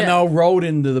right. Yeah. And they were rolled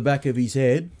into the back of his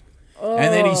head. Oh.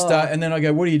 And then I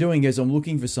go, what are you doing? He goes, I'm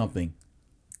looking for something.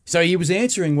 So he was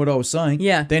answering what I was saying.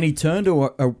 Yeah. Then he turned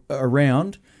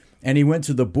around and he went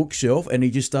to the bookshelf and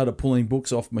he just started pulling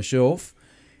books off my shelf.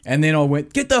 And then I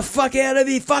went, get the fuck out of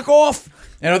here, fuck off.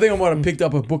 And I think I might have picked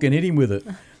up a book and hit him with it.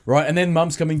 Right? And then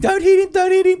Mum's coming, don't hit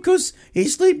him, because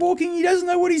he's sleepwalking. He doesn't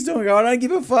know what he's doing. I don't give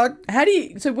a fuck.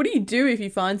 So what do you do if you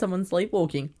find someone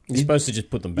sleepwalking? You're supposed to just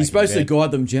put them back You're supposed in bed. to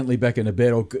guide them gently back into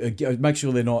bed or make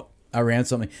sure they're not around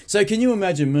something. So can you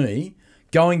imagine me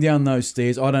going down those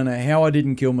stairs? I don't know how I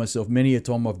didn't kill myself. Many a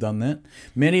time I've done that.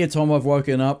 Many a time I've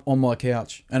woken up on my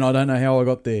couch and I don't know how I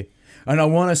got there. And I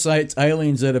want to say it's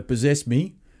aliens that have possessed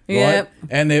me. Right? Yep.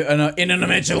 And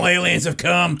interdimensional aliens have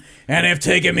come and have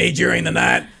taken me during the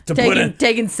night to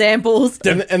taking samples.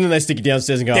 And then they stick you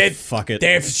downstairs and go, fuck it.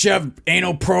 They've shoved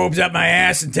anal probes up my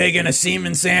ass and taken a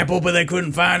semen sample, but they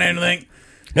couldn't find anything.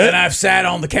 And I've sat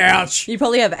on the couch. You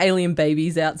probably have alien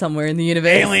babies out somewhere in the universe.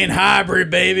 Alien hybrid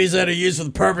babies that are used for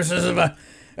the purposes of a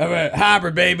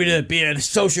hybrid baby to be a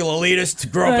social elitist, to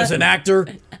grow up as an actor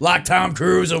like Tom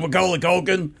Cruise or Macaulay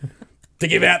Culkin, to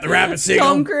give out the rapid signal.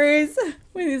 Tom Cruise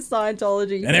with his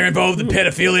Scientology. And they're involved in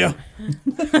pedophilia.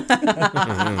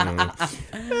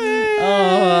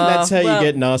 That's how you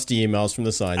get nasty emails from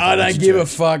the Scientology I don't give a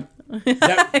fuck.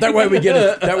 That way we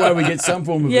get some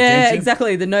form of attention.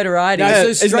 Exactly. The notoriety.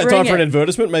 No, so Isn't that time for an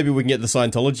advertisement? Maybe we can get the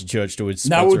Scientology Church to sponsor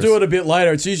No, we'll do us. it a bit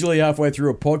later. It's usually halfway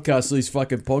through a podcast. These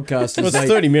fucking podcasters. Well, it's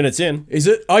 30 minutes in. Is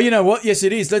it? Oh, you know what? Yes,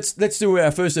 it is. Let's do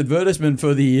our first advertisement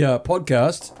for the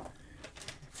podcast.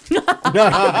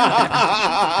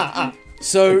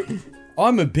 So,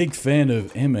 I'm a big fan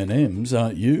of M&Ms,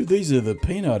 aren't you? These are the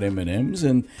peanut M&Ms,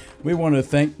 and we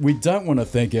don't want to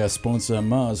thank our sponsor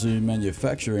Mars, who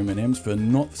manufacture M&Ms, for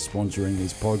not sponsoring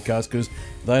this podcast because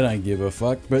they don't give a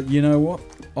fuck. But you know what?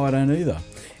 I don't either.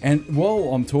 And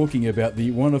while I'm talking about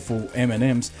the wonderful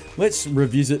M&Ms, let's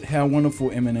revisit how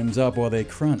wonderful M&Ms are by their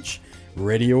crunch.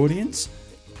 Ready, audience?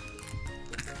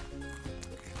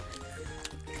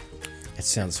 It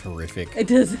sounds horrific.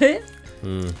 Does it?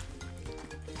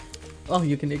 Oh,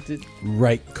 you're connected.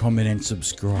 Rate, comment, and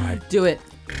subscribe. Do it.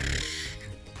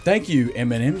 Thank you,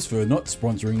 M&Ms, for not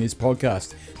sponsoring this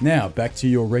podcast. Now, back to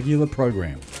your regular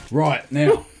program. Right,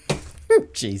 now.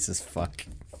 Jesus fuck.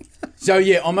 So,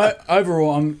 yeah,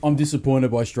 overall, I'm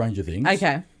disappointed by Stranger Things.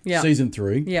 Okay. Yeah. Season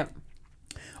 3. Yeah.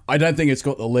 I don't think it's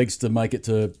got the legs to make it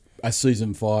to a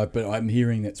season 5, but I'm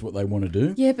hearing that's what they want to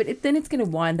do. Yeah, but then it's going to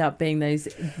wind up being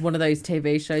one of those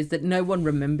TV shows that no one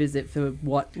remembers it for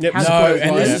what. Yep. how No, good it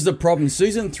and was. this is the problem.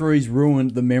 Season 3's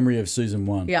ruined the memory of Season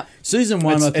 1. Yeah. Season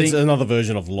 1, I think... It's another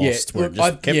version of Lost where it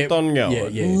just kept on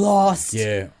going. Yeah. Lost.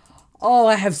 Yeah. Oh,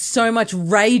 I have so much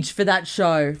rage for that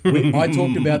show. I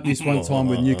talked about this one time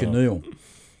with Nuke and Neil.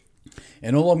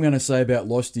 And all I'm going to say about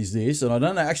Lost is this, and I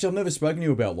don't know, actually I've never spoken to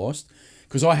you about Lost,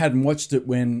 because I hadn't watched it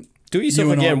when... Do yourself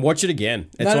you and again. I- Watch it again.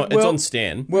 It's on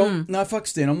Stan. Well, no, fuck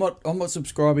Stan. I'm not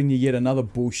subscribing to yet another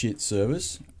bullshit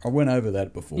service. I went over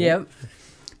that before. Yep.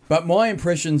 But my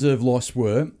impressions of Lost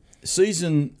were...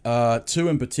 Season 2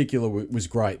 in particular was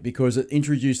great because it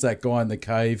introduced that guy in the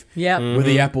cave Yep. with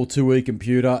the Apple IIe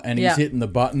computer and he's Yeah. hitting the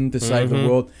button to save the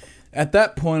world. At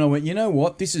that point, I went, you know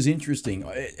what? This is interesting.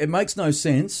 It makes no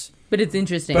sense. But it's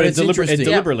interesting. But It it's interesting.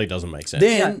 deliberately doesn't make sense.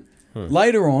 Then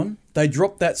later on, they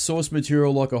dropped that source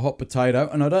material like a hot potato,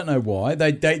 and I don't know why.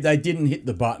 They didn't hit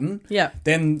the button. Yeah.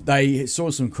 Then they saw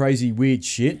some crazy weird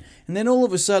shit, and then all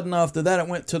of a sudden after that, it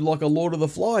went to like a Lord of the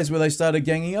Flies where they started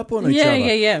ganging up on each other.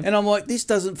 Yeah. And I'm like, this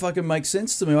doesn't fucking make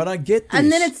sense to me. I don't get this. And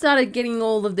then it started getting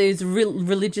all of those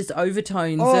religious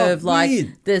overtones Oh, of like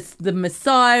weird. the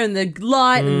Messiah and the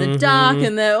light and the dark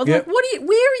and the Yep. like.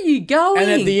 Where are you going?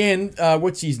 And at the end,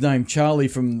 what's his name? Charlie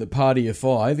from the Party of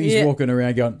Five. He's Yeah. walking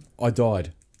around going, I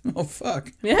died. Oh,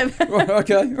 fuck. Yeah. Right,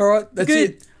 okay, all right, that's Good.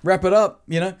 it. Wrap it up,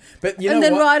 you know. But you know And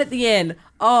then what? right at the end,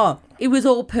 it was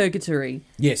all purgatory.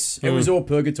 Yes, it was all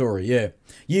purgatory, yeah.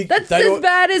 That's they as all-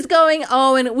 bad as going,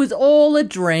 and it was all a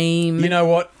dream. You know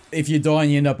what? If you die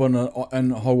and you end up on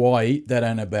Hawaii, that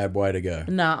ain't a bad way to go.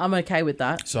 Nah, I'm okay with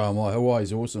that. So I'm like,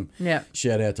 Hawaii's awesome. Yeah.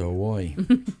 Shout out to Hawaii.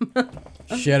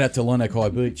 Shout out to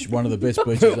Lanakai Beach, one of the best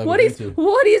beaches I've ever What been is to.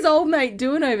 what is old mate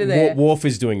doing over there? Worf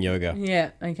is doing yoga.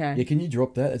 Yeah, okay. Yeah, can you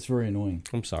drop that? It's very annoying.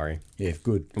 I'm sorry. Yeah,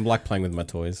 good. I'm like playing with my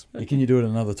toys. Yeah, can you do it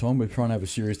another time? We're trying to have a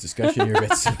serious discussion here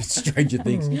about Stranger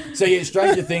Things. So yeah,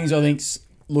 Stranger Things, I think,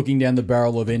 looking down the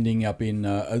barrel of ending up in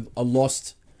a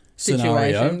lost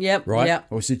scenario, Situation. Yep, right? yep.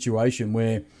 Or situation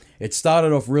where it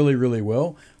started off really, really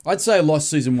well. I'd say Lost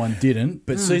season 1 didn't,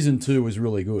 but season 2 was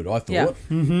really good, I thought. Yeah.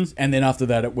 Mm-hmm. And then after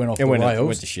that, it went off the went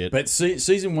rails. to shit. But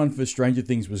season 1 for Stranger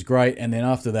Things was great, and then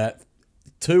after that,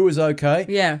 2 was okay.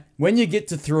 Yeah. When you get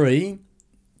to 3,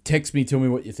 text me, tell me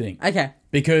what you think. Okay.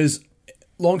 Because,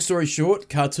 long story short,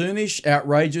 cartoonish,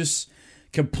 outrageous,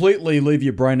 completely leave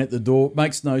your brain at the door,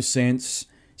 makes no sense,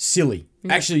 silly.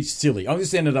 Actually, silly. I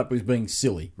just ended up as being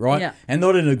silly, right? Yeah. And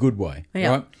not in a good way, Yeah.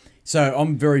 right? So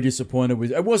I'm very disappointed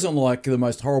with it. Wasn't like the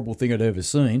most horrible thing I'd ever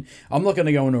seen. I'm not going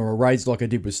to go into a rage like I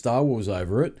did with Star Wars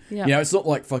over it. Yeah. You know, it's not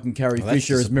like fucking Carrie that's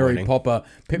Fisher as Mary disappointing. Popper.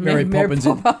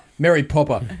 Mary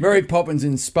Popper. Mary Poppins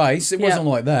in space. It Yeah. wasn't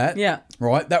like that. Yeah.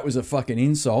 Right? That was a fucking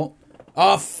insult.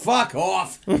 Oh, fuck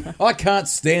off. I can't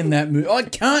stand that movie. I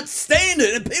can't stand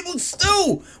it. And people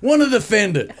still want to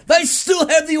defend it. They still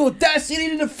have the audacity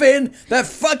to defend that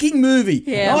fucking movie.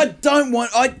 Yeah. I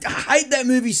hate that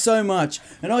movie so much.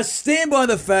 And I stand by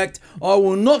the fact I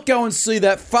will not go and see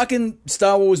that fucking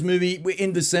Star Wars movie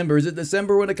in December. Is it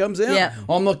December when it comes out? Yeah.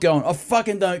 I'm not going. I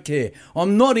fucking don't care.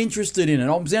 I'm not interested in it.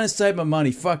 I'm going to save my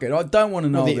money. Fuck it. I don't want to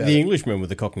know The about it. Englishman with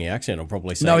the Cockney accent will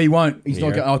probably say... No, he won't. He's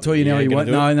not. Yeah. I'll tell you now. Yeah, He gonna won't.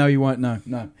 do it? No, he won't.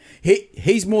 No.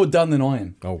 He's more done than I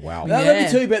am. Oh, wow. Now, let Yeah. me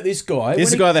tell you about this guy.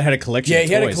 Here's When the guy that had a collection Yeah, of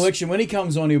he had a toys. collection. When he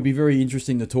comes on, he'll be very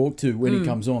interesting to talk to when he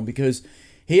comes on because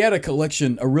he had a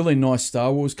collection, a really nice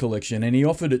Star Wars collection, and he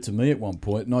offered it to me at one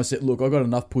point, and I said, look, I got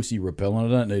enough pussy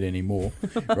repellent, I don't need any more,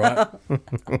 right?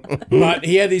 But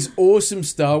he had this awesome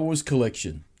Star Wars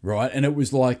collection, right? And it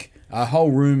was like a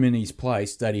whole room in his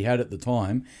place that he had at the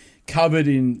time, covered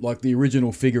in like the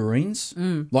original figurines,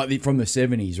 from the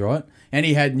 70s, right? And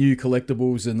he had new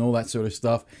collectibles and all that sort of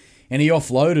stuff, and he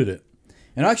offloaded it.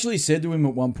 And I actually said to him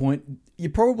at one point, you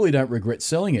probably don't regret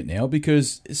selling it now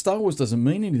because Star Wars doesn't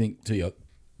mean anything to you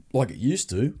like it used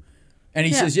to. And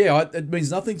he says, it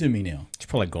means nothing to me now. It's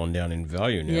probably gone down in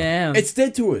value now. Yeah. It's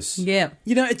dead to us. Yeah.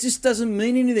 You know, it just doesn't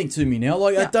mean anything to me now.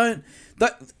 Like,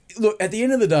 look, at the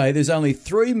end of the day, there's only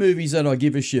 3 movies that I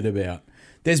give a shit about.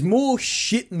 There's more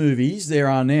shit movies there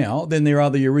are now than there are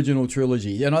the original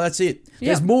trilogy. You know, that's it.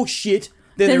 There's more shit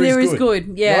than there is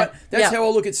good. Yeah. Right? That's how I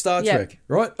look at Star Trek,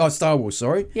 right? Oh, Star Wars,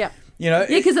 sorry. Yeah. You know,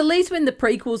 because at least when the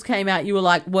prequels came out, you were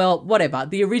like, well, whatever.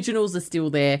 The originals are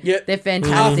still there. Yeah. They're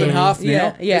fantastic. Half and half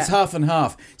now. Yeah. It's half and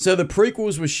half. So the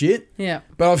prequels were shit. Yeah.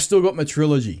 But I've still got my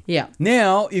trilogy. Yeah.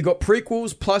 Now you've got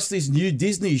prequels plus this new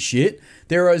Disney shit.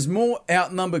 There is more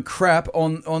outnumbered crap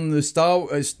on the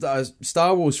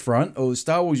Star Wars front or the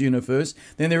Star Wars universe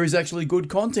than there is actually good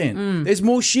content. There's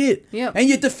more shit. Yep. And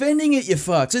you're defending it, you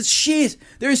fucks. It's shit.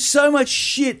 There is so much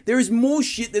shit. There is more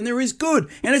shit than there is good.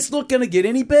 And it's not going to get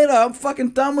any better. I'm fucking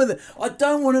done with it. I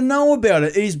don't want to know about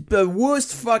it. It is the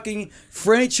worst fucking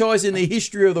franchise in the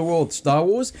history of the world, Star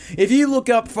Wars. If you look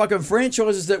up fucking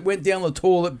franchises that went down the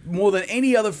toilet more than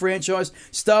any other franchise,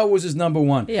 Star Wars is number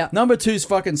 1. Yeah. Number 2 is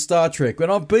fucking Star Trek.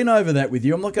 And I've been over that with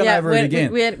you. I'm not going over it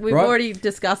again. We've already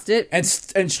discussed it. And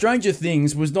Stranger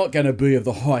Things was not going to be of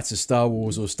the heights of Star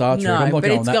Wars or Star Trek. I'm not but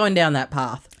it's going down that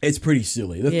path. It's pretty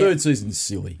silly. The third season's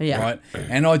silly, right?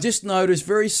 And I just noticed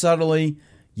very subtly,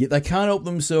 yet they can't help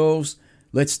themselves.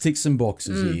 Let's tick some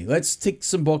boxes here. Let's tick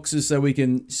some boxes so we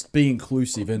can be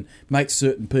inclusive and make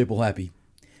certain people happy.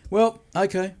 Well,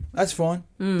 okay, that's fine.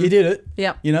 You did it.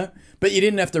 Yeah. You know, but you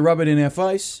didn't have to rub it in our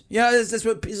face. Yeah, that's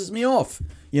what pisses me off.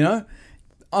 You know,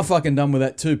 I'm fucking done with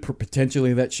that too.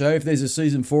 Potentially that show. If there's a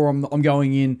season 4, I'm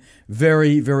going in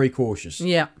very, very cautious.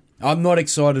 Yeah. I'm not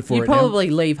excited for it. You probably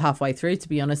leave halfway through, to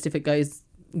be honest, if it goes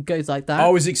like that. I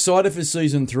was excited for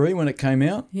season 3 when it came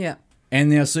out. Yeah. And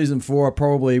now season 4, I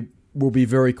probably will be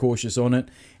very cautious on it.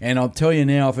 And I'll tell you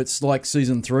now, if it's like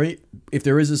season 3, if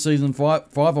there is a season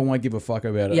 5, I won't give a fuck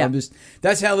about it. Yeah.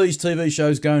 That's how these TV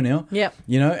shows go now. Yeah.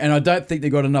 You know, and I don't think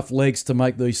they've got enough legs to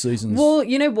make these seasons. Well,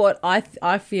 you know what?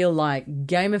 I feel like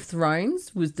Game of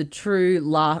Thrones was the true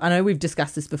last... I know we've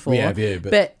discussed this before. Yeah,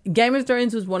 but Game of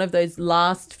Thrones was one of those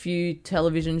last few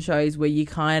television shows where you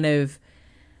kind of...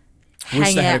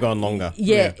 Wish they had gone longer.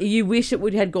 Yeah, you wish it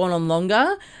would had gone on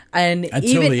longer, and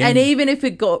Until the end.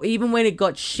 even when it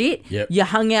got shit, you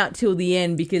hung out till the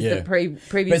end because the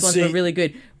previous ones were really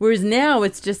good. Whereas now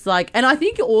it's just like, and I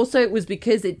think also it was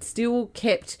because it still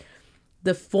kept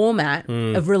the format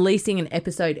of releasing an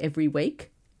episode every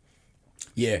week.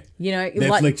 Yeah. You know,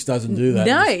 Netflix doesn't do that.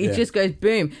 No, it just goes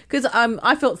boom. Because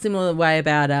I felt similar way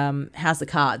about House of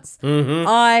Cards.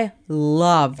 I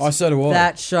loved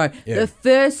that show. Yeah. The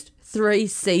first 3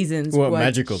 seasons were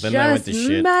magical. Then they went to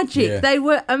shit. Magic. Yeah. They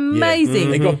were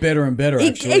amazing. They got better and better,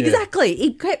 actually. Exactly.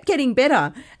 It kept getting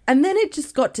better. And then it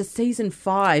just got to season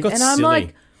 5. And I'm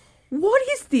like, what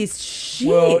is this shit?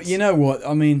 Well, you know what?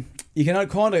 I mean, you can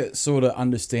kind of sort of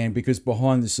understand because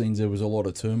behind the scenes there was a lot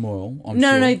of turmoil.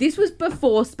 No, this was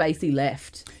before Spacey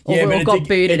left. Or but got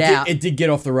booted out. It did get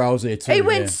off the rails there too. It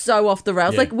went so off the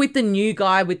rails. Like with the new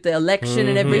guy, with the election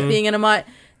and everything. And I'm like,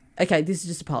 okay, this is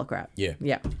just a pile of crap. Yeah.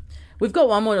 Yeah. We've got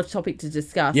one more topic to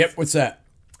discuss. Yep, what's that?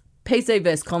 PC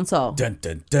versus console. Dun,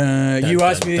 dun, dun. You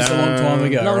asked me this a long time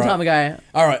ago. Long time ago.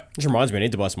 All right. Which reminds me, I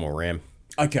need to buy some more RAM.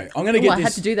 Okay, I'm going to get I this.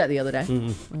 had to do that the other day.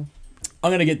 I'm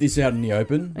going to get this out in the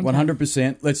open.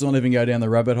 100%. Let's not even go down the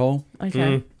rabbit hole.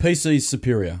 Okay. PC's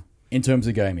superior in terms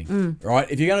of gaming. Right?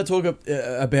 If you're going to talk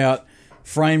about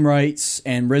frame rates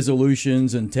and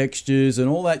resolutions and textures and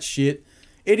all that shit,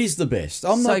 it is the best.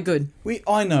 Good.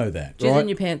 I know that. Jizz right? in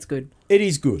your pants good. It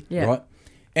is good, right?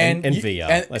 And VR.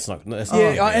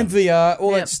 And VR,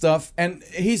 all that stuff. And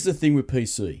here's the thing with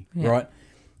PC, right?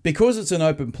 Because it's an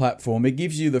open platform, it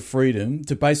gives you the freedom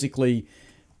to basically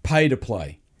pay to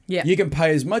play. Yeah. You can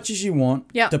pay as much as you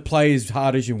want to play as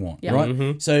hard as you want,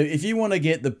 right? So if you want to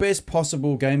get the best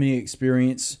possible gaming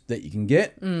experience that you can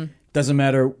get, doesn't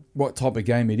matter what type of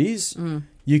game it is,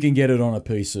 you can get it on a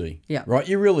PC. Yeah. Right?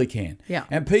 You really can. Yeah.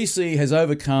 And PC has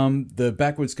overcome the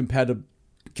backwards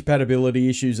compatibility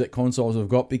issues that consoles have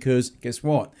got because guess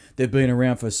what? They've been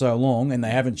around for so long and they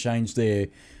haven't changed their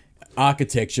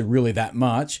architecture really that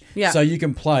much. Yeah. So you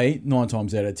can play 9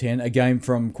 times out of 10 a game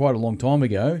from quite a long time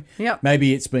ago. Yep.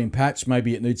 Maybe it's been patched,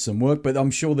 maybe it needs some work, but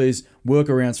I'm sure there's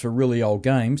workarounds for really old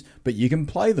games, but you can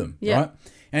play them, right?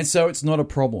 And so it's not a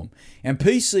problem. And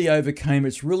PC overcame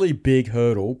its really big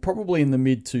hurdle, probably in the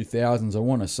mid-2000s, I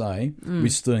want to say,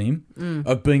 with Steam,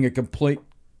 of being a complete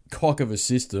cock of a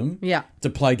system to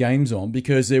play games on,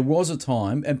 because there was a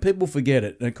time, and people forget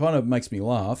it, and it kind of makes me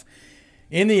laugh,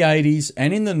 in the 80s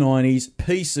and in the 90s,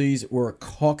 PCs were a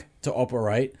cock to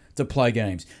operate to play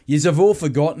games. Yous have all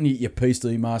forgotten you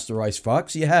PC Master Race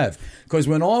fucks. You have. Because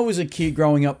when I was a kid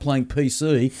growing up playing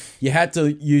PC, you had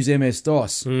to use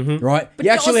MS-DOS, right? But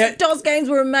you actually had... DOS games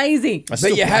were amazing. But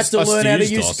you had to learn how to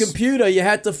use a computer. You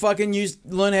had to fucking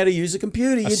learn how to use a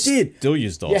computer. You did. Still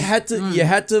use DOS. You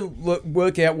had to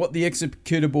work out what the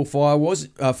executable file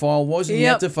was, and you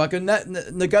had to fucking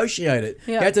negotiate it.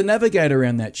 You had to navigate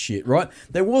around that shit, right?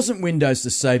 There wasn't Windows to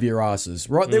save your asses,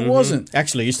 right? There wasn't.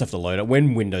 Actually, you used to have to load it.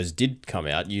 When Windows did come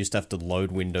out, you used to have to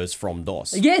load Windows from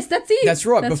DOS. Yes, that's it. That's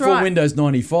right. Before Windows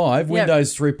 95,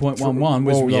 Windows 3.11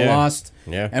 was the last,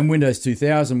 and Windows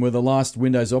 2000 were the last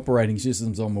Windows operating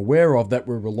systems I'm aware of that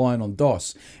were relying on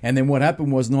DOS. And then what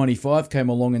happened was 95 came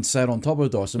along and sat on top of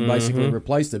DOS and basically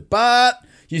replaced it. But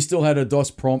you still had a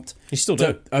DOS prompt. You still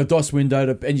do. A DOS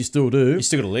window, and you still do. You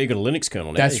still got a Linux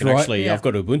kernel now. That's right. Actually, I've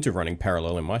got Ubuntu running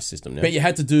parallel in my system now. But you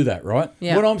had to do that, right?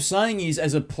 Yeah. What I'm saying is,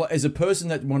 as a person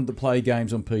that wanted to play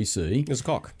games on PC... It was a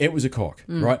cock. It was a cock,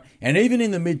 right? And even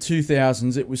in the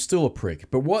mid-2000s, it was still a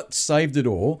prick. But what saved it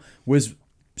all was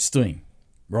Steam,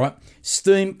 right?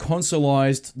 Steam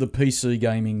consoleized the PC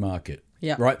gaming market.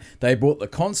 Yeah. Right? They brought the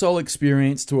console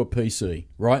experience to a PC,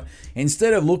 right?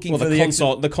 Instead of looking for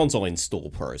the console install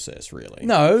process, really.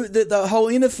 No, the whole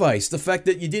interface. The fact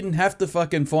that you didn't have to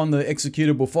fucking find the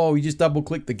executable file. You just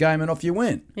double-click the game and off you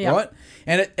went, right?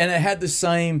 And it had the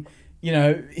same,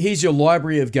 here's your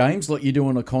library of games like you do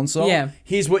on a console. Yeah.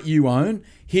 Here's what you own.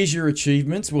 Here's your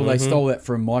achievements. Well, they stole that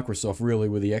from Microsoft, really,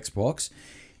 with the Xbox.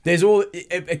 There's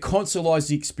it consoleized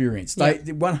the experience. They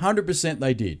 100%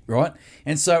 they did, right?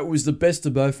 And so it was the best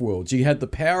of both worlds. You had the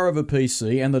power of a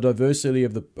PC and the diversity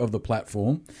of the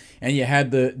platform, and you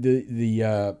had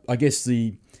the I guess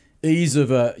the ease of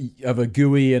a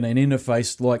GUI and an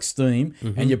interface like Steam,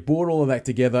 and you brought all of that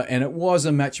together, and it was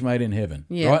a match made in heaven,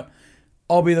 right?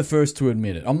 I'll be the first to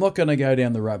admit it. I'm not going to go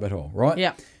down the rabbit hole, right?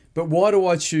 Yeah. But why do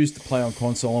I choose to play on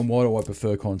console, and why do I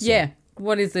prefer console? Yeah.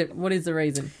 What is it? What is the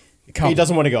reason? He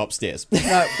doesn't want to go upstairs.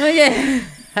 No.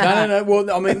 No. Well,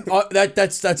 I mean,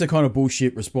 that's a kind of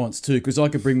bullshit response too, because I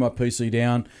could bring my PC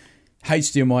down,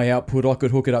 HDMI output, I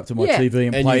could hook it up to my TV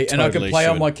and play, and I could play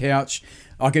on my couch.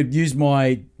 I could use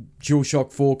my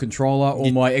DualShock 4 controller or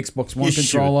my Xbox One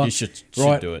controller. You should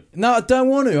do it. No, I don't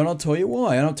want to, and I'll tell you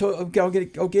why. And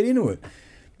I'll get into it.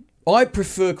 I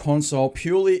prefer console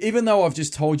purely, even though I've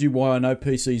just told you why I know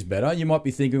PC's better. You might be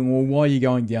thinking, well, why are you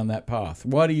going down that path?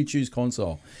 Why do you choose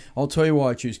console? I'll tell you why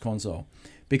I choose console.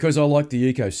 Because I like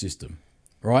the ecosystem,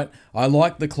 right? I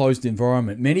like the closed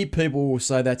environment. Many people will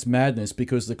say that's madness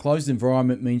because the closed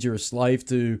environment means you're a slave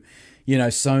to,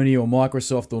 Sony or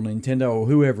Microsoft or Nintendo or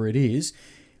whoever it is.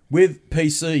 With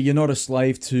PC, you're not a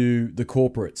slave to the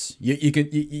corporates.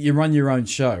 You run your own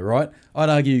show, right? I'd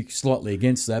argue slightly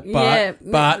against that,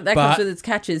 but that comes with its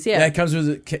catches, that comes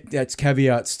with its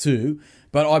caveats too.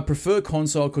 But I prefer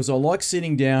console because I like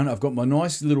sitting down. I've got my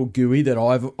nice little GUI that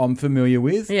I'm familiar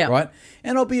with, right?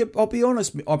 And I'll be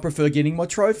honest, I prefer getting my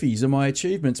trophies and my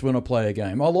achievements when I play a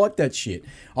game. I like that shit.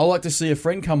 I like to see a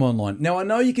friend come online. Now I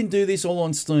know you can do this all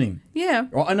on Steam. Yeah,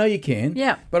 right? I know you can.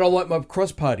 Yeah, but I like my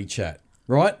cross-party chat.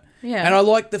 Right? Yeah. And I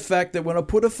like the fact that when I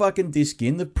put a fucking disc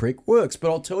in, the prick works.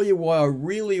 But I'll tell you why I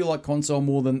really like console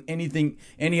more than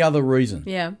any other reason.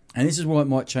 Yeah. And this is why it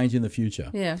might change in the future.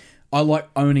 Yeah. I like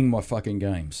owning my fucking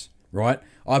games, right?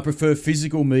 I prefer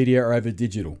physical media over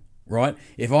digital, right?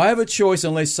 If I have a choice,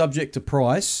 unless subject to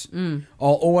price, I'll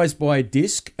always buy a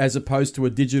disc as opposed to a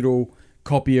digital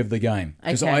copy of the game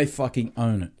because I fucking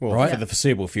own it. Well, right? For the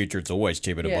foreseeable future, it's always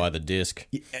cheaper to buy the disc.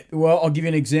 Well, I'll give you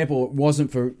an example. It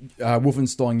wasn't for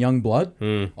Wolfenstein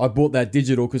Youngblood. I bought that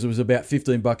digital because it was about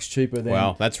 $15 cheaper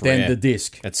than the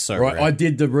disc. That's so right. rare. I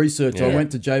did the research. Yeah. I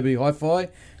went to JB Hi-Fi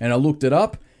and I looked it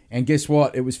up. And guess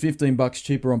what? It was $15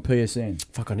 cheaper on PSN.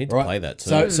 Fuck, I need to play that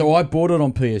too. So I bought it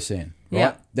on PSN. Right?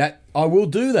 Yeah. That I will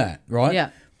do that. Right.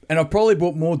 Yeah. And I've probably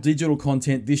bought more digital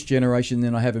content this generation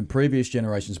than I have in previous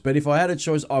generations. But if I had a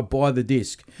choice, I'd buy the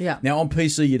disc. Yeah. Now, on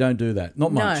PC, you don't do that.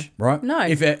 Not much, right? No. I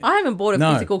haven't bought a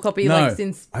physical copy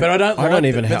since... But I don't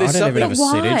even have a CD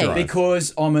drive.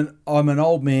 Because I'm an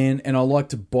old man and I like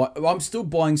to buy... I'm still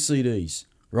buying CDs.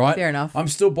 right? Fair enough. I'm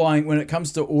still buying, when it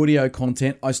comes to audio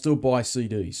content, I still buy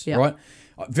CDs, Yeah. right?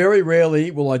 Very rarely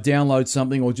will I download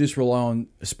something or just rely on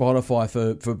Spotify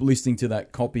for listening to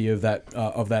that copy of that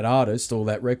artist or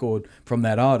that record from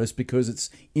that artist because it's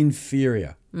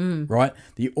inferior. Right?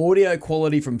 The audio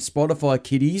quality from Spotify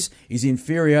kiddies is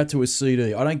inferior to a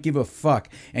CD. I don't give a fuck.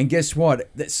 And guess what?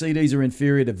 That CDs are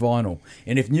inferior to vinyl.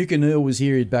 And if Nuke and Earl was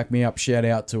here, he'd back me up. Shout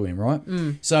out to him, right?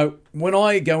 So when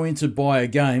I go in to buy a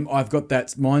game, I've got that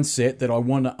mindset that I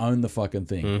want to own the fucking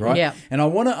thing, right? Yeah. And I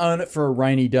want to own it for a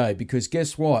rainy day because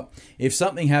guess what? If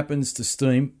something happens to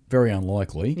Steam, very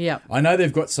unlikely. Yeah. I know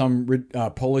they've got some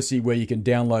policy where you can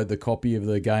download the copy of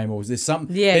the game, or there's some.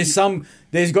 Yeah.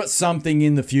 There's got something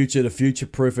in the future to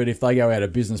future-proof it if they go out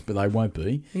of business, but they won't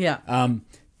be. Yeah.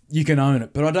 You can own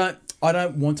it, but I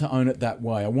don't want to own it that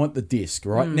way. I want the disc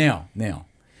right now.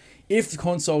 If the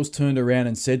consoles turned around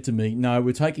and said to me, no,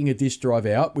 we're taking a disc drive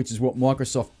out, which is what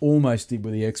Microsoft almost did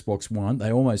with the Xbox One.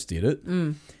 They almost did it.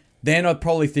 Then I'd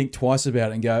probably think twice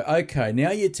about it and go, okay, now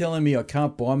you're telling me I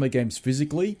can't buy my games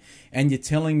physically and you're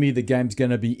telling me the game's going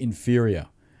to be inferior.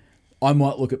 I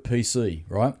might look at PC,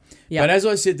 right? Yeah. But as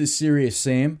I said to Serious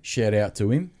Sam, shout out to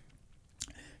him,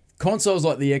 consoles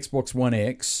like the Xbox One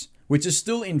X, which is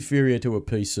still inferior to a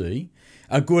PC,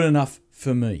 are good enough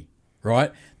for me,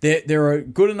 right? They're a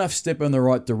good enough step in the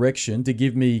right direction to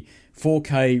give me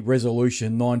 4K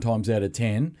resolution 9 times out of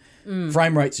 10.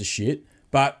 Frame rates are shit,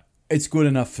 but it's good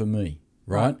enough for me,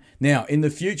 right? Now, in the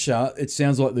future, it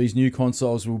sounds like these new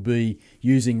consoles will be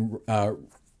using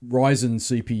Ryzen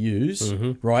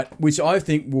CPUs, right? Which I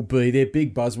think will be their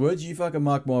big buzzwords. You fucking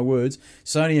mark my words.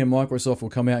 Sony and Microsoft will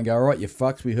come out and go, all right, you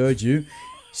fucks, we heard you.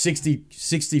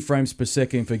 60 frames per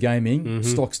second for gaming,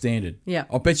 stock standard. Yeah.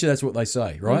 I'll bet you that's what they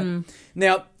say, right?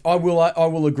 Now, I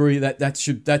will agree that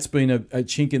that's been a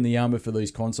chink in the armor for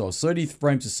these consoles. 30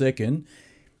 frames a second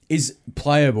is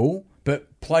playable,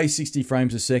 but play 60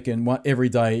 frames a second every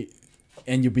day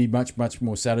and you'll be much, much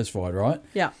more satisfied, right?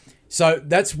 Yeah. So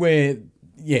that's where,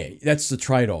 that's the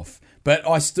trade-off. But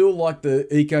I still like the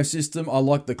ecosystem. I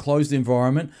like the closed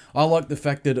environment. I like the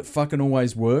fact that it fucking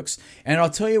always works. And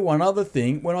I'll tell you one other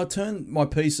thing. When I turn my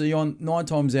PC on 9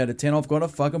 times out of 10, I've got a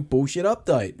fucking bullshit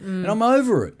update. And I'm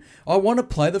over it. I want to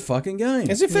play the fucking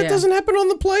game. As if that doesn't happen on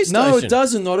the PlayStation. No, it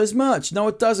doesn't. Not as much. No,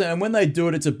 it doesn't. And when they do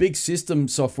it, it's a big system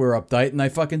software update and they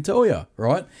fucking tell you,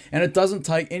 right? And it doesn't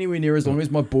take anywhere near as long as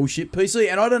my bullshit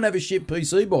PC. And I don't have a shit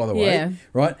PC, by the way,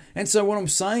 right? And so what I'm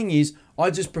saying is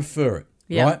I just prefer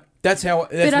it, right? That's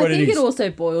what it is. But I think it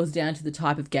also boils down to the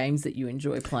type of games that you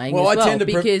enjoy playing as well. I tend to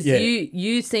because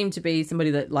you seem to be somebody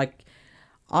that, like,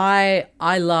 I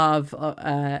love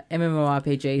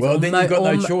MMORPGs. Well, then you've got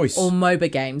no choice. Or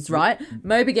MOBA games, right?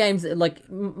 MOBA games,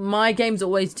 like, my games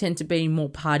always tend to be more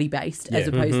party-based as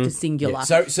opposed to singular.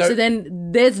 Yeah. So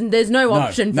then there's no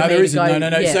option for me there isn't. to go...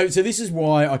 No. Yeah. So this is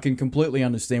why I can completely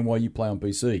understand why you play on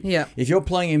PC. Yeah. If you're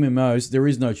playing MMOs, there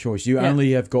is no choice. You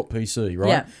only have got PC, right?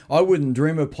 Yeah. I wouldn't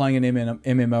dream of playing an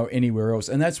MMO anywhere else.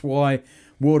 And that's why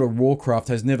World of Warcraft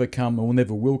has never come or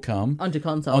never will come... Onto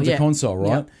console, console, right?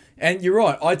 Yep. And you're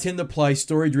right. I tend to play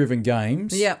story-driven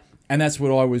games. Yeah. And that's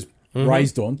what I was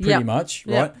raised on, pretty much,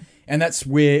 right? Yep. And that's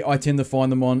where I tend to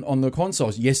find them on the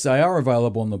consoles. Yes, they are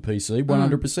available on the PC.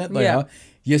 100% they are.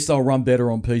 Yes, they'll run better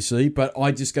on PC, but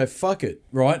I just go, fuck it,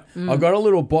 right? I've got a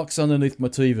little box underneath my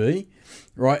TV,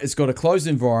 right? It's got a closed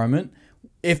environment.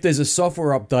 If there's a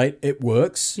software update, it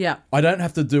works. Yeah. I don't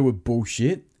have to do with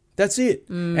bullshit. That's it.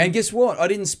 And guess what? I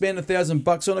didn't spend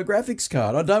 $1,000 on a graphics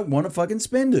card. I don't want to fucking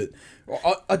spend it.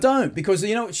 I don't, because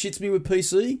you know what shits me with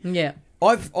PC? Yeah.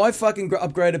 I fucking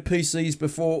upgraded PCs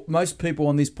before most people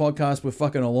on this podcast were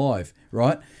fucking alive,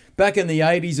 right? Back in the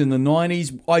 80s and the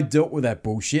 90s, I dealt with that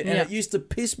bullshit, and it used to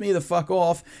piss me the fuck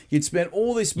off. You'd spend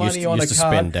all this money on a card,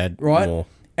 spend, Dad, right? more.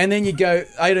 And then you go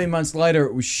 18 months later,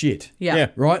 it was shit. Yeah.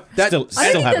 Right? That still I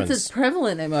don't think happens. that's as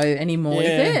prevalent anymore, is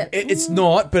it? It's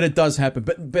not, but it does happen.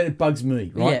 But it bugs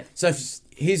me, right? Yeah.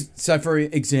 So for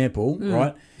example,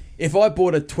 right? If I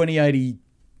bought a 2080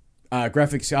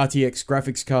 RTX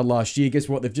graphics card last year, guess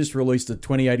what? They've just released a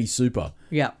 2080 Super.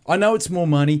 Yeah. I know it's more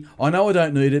money. I know I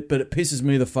don't need it, but it pisses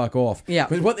me the fuck off. Yeah.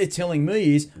 Because what they're telling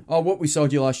me is, what we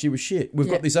sold you last year was shit. We've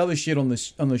got this other shit on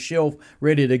the shelf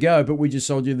ready to go, but we just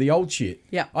sold you the old shit.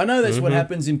 Yeah. I know that's what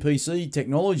happens in PC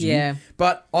technology. Yeah.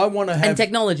 But I want to have... And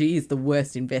technology is the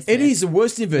worst investment. It is the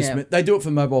worst investment. Yeah. They do it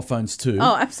for mobile phones too.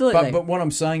 Oh, absolutely. But what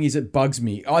I'm saying is it bugs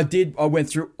me. I went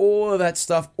through all of that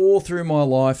stuff all through my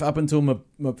life up until my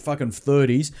fucking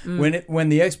 30s when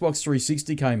the Xbox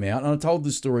 360 came out, and I told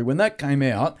the story. When that came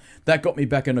out, that got me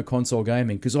back into console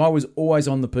gaming because I was always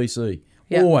on the PC.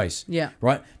 Yeah. Always. Yeah.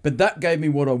 Right? But that gave me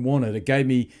what I wanted. It gave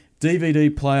me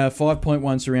DVD player,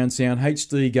 5.1 surround sound,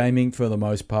 HD gaming for the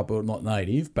most part, but not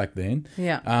native back then.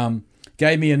 Yeah.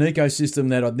 Gave me an ecosystem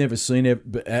that I'd never seen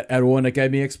at all, and it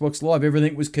gave me Xbox Live.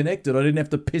 Everything was connected. I didn't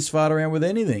have to piss fart around with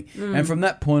anything. And from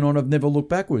that point on, I've never looked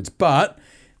backwards. But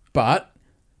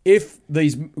if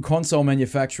these console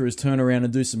manufacturers turn around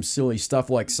and do some silly stuff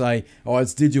like say,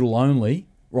 it's digital only,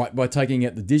 right, by taking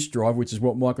out the disk drive, which is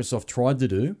what Microsoft tried to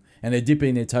do, and they're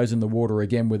dipping their toes in the water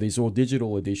again with this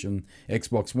all-digital edition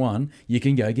Xbox One, you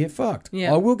can go get fucked.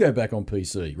 Yeah. I will go back on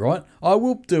PC, right? I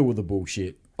will deal with the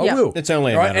bullshit. I will. It's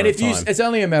only a matter of time. It's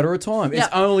only a matter of time. It's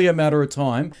only a matter of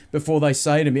time before they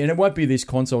say to me, and it won't be this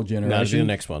console generation. No, it'll be the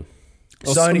next one.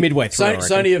 Sony, midway through,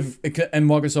 Sony and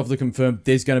Microsoft have confirmed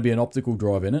there's going to be an optical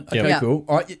drive in it. Okay, cool.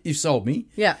 All right, you've sold me.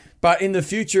 Yeah. But in the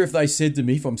future, if they said to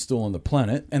me, if I'm still on the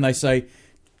planet, and they say,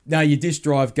 no, your disc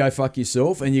drive, go fuck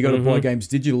yourself, and you got to buy games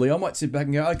digitally, I might sit back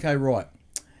and go, okay, right.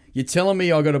 You're telling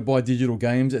me I got to buy digital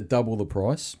games at double the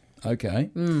price. Okay.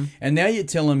 And now you're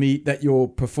telling me that your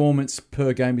performance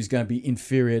per game is going to be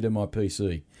inferior to my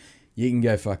PC. You can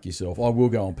go fuck yourself. I will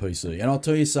go on PC. And I'll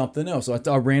tell you something else.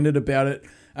 I ranted about it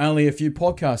only a few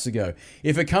podcasts ago.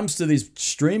 If it comes to this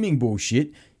streaming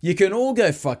bullshit, you can all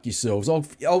go fuck yourselves. I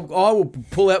will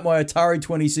pull out my Atari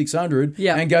 2600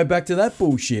 and go back to that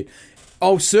bullshit.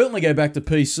 I'll certainly go back to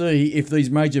PC if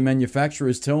these major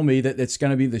manufacturers tell me that it's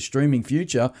going to be the streaming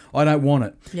future. I don't want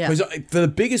it. Because for the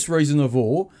biggest reason of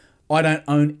all, I don't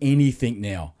own anything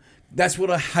now. That's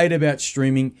what I hate about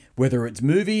streaming, whether it's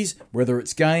movies, whether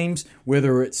it's games,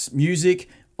 whether it's music.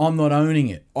 I'm not owning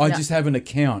it. I just have an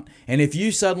account. And if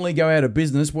you suddenly go out of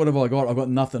business, what have I got? I've got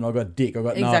nothing. I've got dick. I've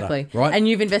got nada. Exactly. Right? And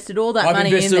you've invested all that I've money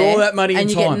in there. invested all that money in and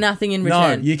you time. get nothing in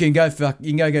return. No, you can go fuck. You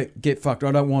can go get fucked.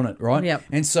 I don't want it, right? Yep.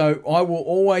 And so I will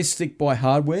always stick by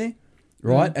hardware,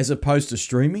 right, as opposed to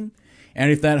streaming. And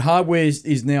if that hardware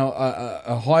is now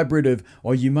a hybrid of,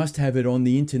 you must have it on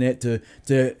the internet to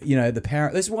the power.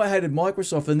 That's why I hated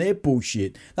Microsoft and their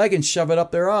bullshit. They can shove it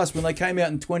up their ass when they came out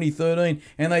in 2013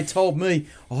 and they told me,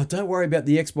 don't worry about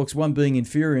the Xbox One being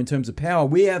inferior in terms of power.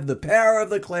 We have the power of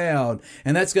the cloud.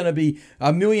 And that's going to be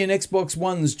 1 million Xbox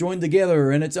Ones joined together.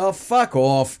 And it's, fuck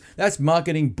off. That's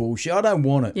marketing bullshit. I don't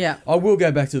want it. Yeah. I will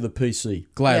go back to the PC,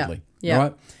 gladly. Yeah.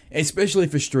 Right? Especially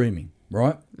for streaming,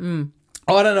 right?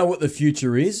 I don't know what the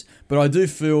future is, but I do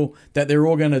feel that they're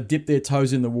all going to dip their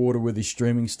toes in the water with this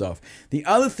streaming stuff. The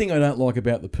other thing I don't like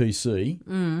about the PC,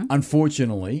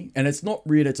 unfortunately, and it's not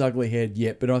reared its ugly head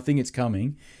yet, but I think it's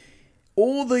coming,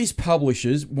 all these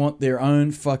publishers want their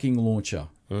own fucking launcher,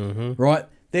 right?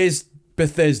 There's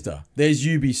Bethesda, there's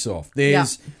Ubisoft,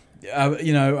 there's...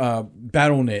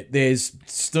 Battle.net, there's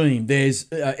Steam, there's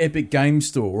Epic Game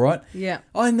Store, right? Yeah.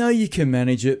 I know you can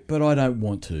manage it, but I don't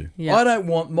want to. Yeah. I don't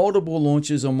want multiple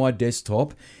launchers on my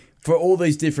desktop for all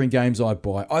these different games I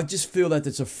buy. I just feel that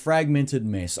it's a fragmented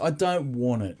mess. I don't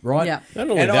want it, right? Yeah. Not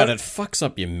only that, it fucks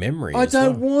up your memory. I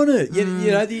don't want it.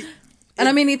 And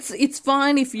I mean, it's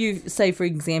fine if you say, for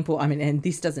example, and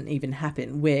this doesn't even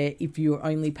happen, where if you're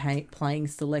only playing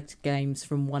select games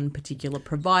from one particular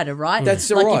provider, right?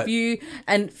 That's all right. If you,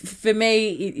 and for me,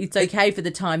 it's okay for the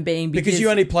time being because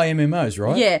you only play MMOs,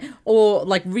 right? Yeah, or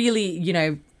like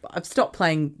really, I've stopped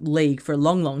playing League for a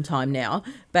long, long time now,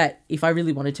 but if I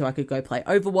really wanted to, I could go play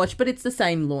Overwatch, but it's the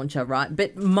same launcher, right?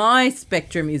 But my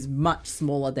spectrum is much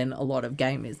smaller than a lot of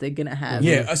gamers. They're going to have...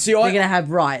 Yeah, see, they're going to have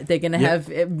Riot. They're going to have,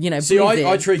 See,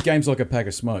 I treat games like a pack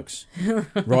of smokes,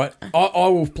 right? I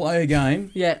will play a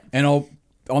game, and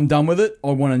I'm done with it. I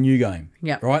want a new game,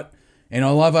 right? And I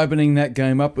love opening that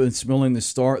game up and smelling the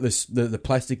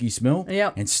plasticky smell,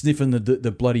 and sniffing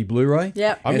the bloody Blu-ray.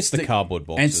 I miss the cardboard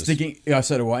boxes.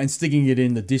 And sticking it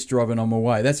in the disc drive and on my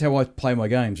way. That's how I play my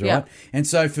games, right? And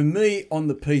so for me on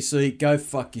the PC, go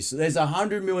fuck yourself. There's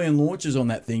 100 million launches on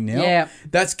that thing now. Yeah.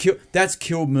 That's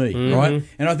killed me, right?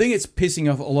 And I think it's pissing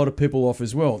off a lot of people off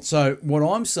as well. So what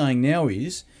I'm saying now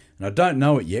is, and I don't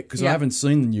know it yet because I haven't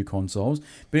seen the new consoles,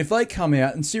 but if they come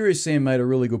out, and Serious Sam made a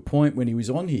really good point when he was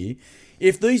on here,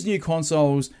 if these new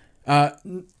consoles are,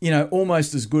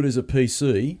 almost as good as a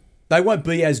PC, they won't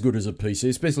be as good as a PC,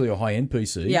 especially a high-end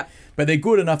PC, but they're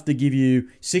good enough to give you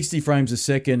 60 frames a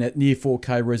second at near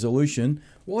 4K resolution.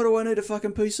 What do I need a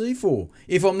fucking PC for?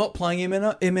 If I'm not playing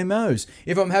MMOs,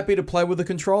 if I'm happy to play with a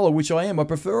controller, which I am, I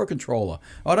prefer a controller.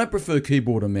 I don't prefer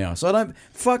keyboard and mouse.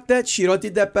 Fuck that shit. I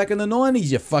did that back in the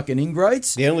 90s, you fucking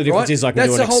ingrates. The only difference is I can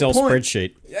do an Excel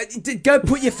spreadsheet. Go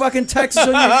put your fucking taxes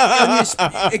on your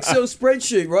Excel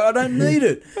spreadsheet, right? I don't need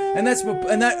it. And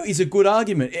that is a good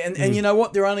argument. And you know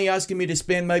what? They're only asking me to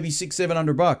spend maybe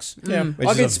 $600-700. Yeah,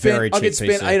 which is a very cheap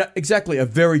PC. Exactly, a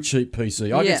very cheap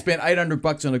PC. I could spend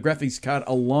 $800 on a graphics card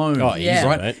alone alone. Oh, Yeah.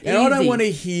 Right? mate. And I don't Easy. want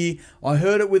to hear, I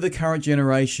heard it with the current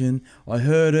generation, I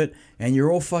heard it, and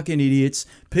you're all fucking idiots.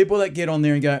 People that get on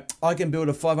there and go, I can build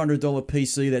a $500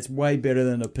 PC that's way better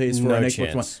than a PS4 No and Xbox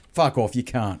One. chance. Fuck off, you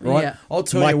can't, right? Yeah. I'll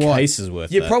tell My you what. case is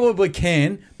worth You that. probably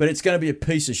can, but it's going to be a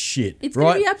piece of shit. It's right?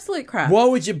 going to be absolute crap. Why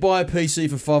would you buy a PC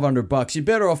for $500? You're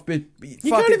better off. You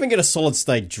can't even get a solid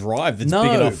state drive that's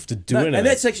big enough to do anything. And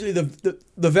that's actually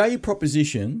the value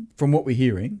proposition from what we're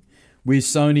hearing with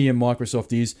Sony and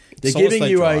Microsoft is they're Solid giving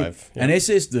state you drive, an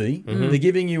SSD. They're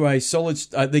giving you a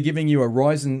they're giving you a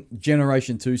Ryzen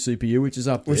Generation 2 CPU, which is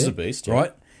up there, Which is a beast, yeah.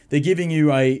 right? They're giving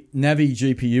you a Navi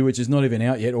GPU, which is not even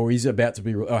out yet, or is about to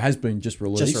be, or has been just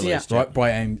released, released, right, by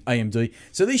AMD.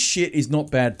 So this shit is not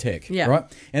bad tech, Yeah. right?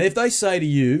 And if they say to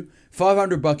you,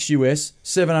 $500 US,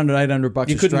 $700, $800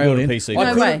 You couldn't build a Australian, PC.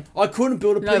 No way. I couldn't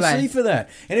build a No PC way. for that.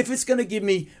 And if it's going to give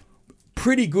me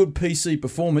pretty good PC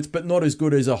performance, but not as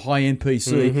good as a high-end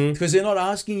PC, because they're not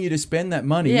asking you to spend that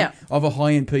money Yeah. of a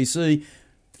high-end PC,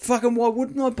 fucking why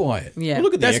wouldn't I buy it? Yeah. Well,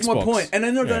 look at the That's my Xbox. point. And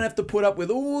then I Yeah. don't have to put up with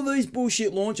all these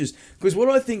bullshit launches. Because what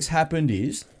I think's happened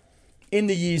is, in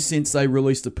the years since they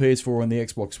released the PS4 and the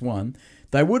Xbox One,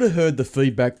 they would have heard the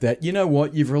feedback that, you know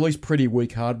what, you've released pretty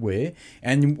weak hardware,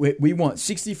 and we want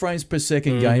 60 frames per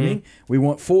second gaming, we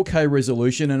want 4K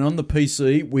resolution, and on the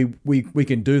PC, we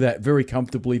can do that very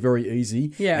comfortably, very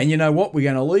easy. Yeah. And you know what, we're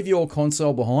going to leave your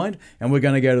console behind, and we're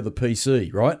going to go to the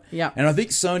PC, right? Yeah. And I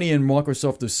think Sony and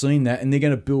Microsoft have seen that, and they're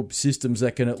going to build systems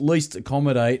that can at least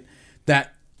accommodate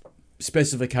that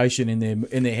specification in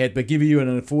their head, but give you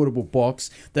an affordable box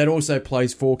that also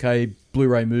plays 4K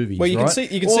Blu-ray movies. Well, you right?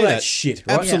 can all see that shit.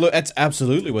 Right? That's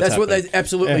absolutely what's That's what happening. they've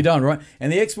absolutely Yeah. done, right?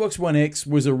 And the Xbox One X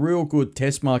was a real good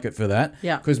test market for that.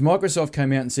 Yeah. Because Microsoft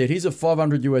came out and said, here's a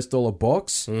 $500 US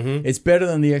box. Mm-hmm. It's better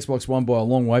than the Xbox One by a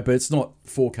long way, but it's not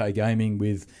 4K gaming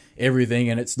with everything,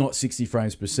 and it's not 60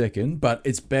 frames per second, but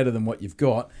it's better than what you've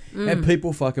got. And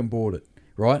people fucking bought it,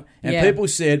 right? And Yeah. people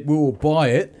said, we will buy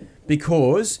it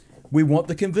because we want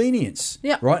the convenience,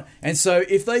 Yeah. right? And so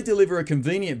if they deliver a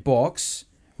convenient box,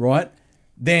 right,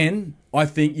 then I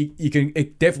think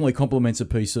it definitely complements a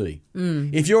PC.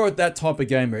 If you're that type of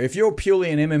gamer, if you're purely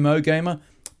an MMO gamer,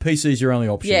 PC is your only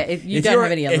option. Yeah, if you don't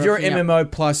have any other If you're option, yeah. MMO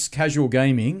plus casual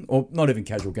gaming, or not even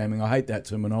casual gaming, I hate that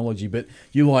terminology, but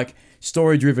you like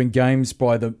story-driven games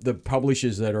by the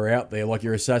publishers that are out there, like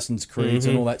your Assassin's Creeds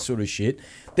and all that sort of shit,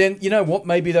 then you know what?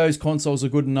 Maybe those consoles are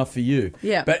good enough for you.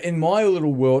 Yeah. But in my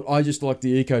little world, I just like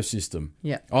the ecosystem.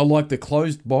 Yeah. I like the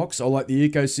closed box. I like the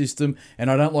ecosystem,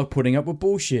 and I don't like putting up with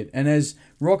bullshit. And as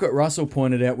Rocket Russell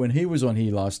pointed out when he was on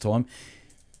here last time,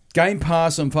 Game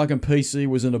Pass on fucking PC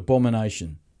was an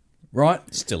abomination, right?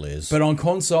 Still is. But on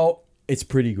console, it's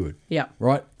pretty good. Yeah.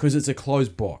 Right? Because it's a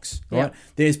closed box, right? Yeah.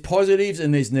 There's positives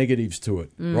and there's negatives to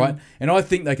it, right? And I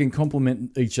think they can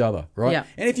complement each other, right? Yeah.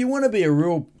 And if you want to be a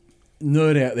real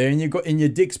nerd out there and your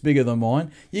dick's bigger than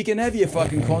mine, you can have your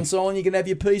fucking console and you can have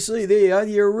your PC. There you are.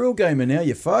 You're a real gamer now,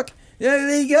 you fuck. Yeah,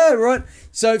 there you go, right?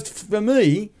 So to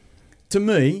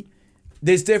me,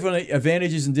 there's definitely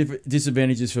advantages and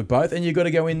disadvantages for both, and you've got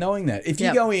to go in knowing that. If you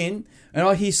Yep. go in, and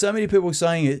I hear so many people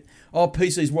saying it, oh,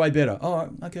 PC's way better. Oh,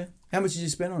 okay. How much did you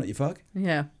spend on it, you fuck?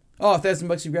 Yeah. Oh,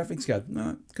 $1,000 your graphics card. All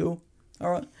right, cool.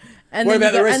 All right. And What then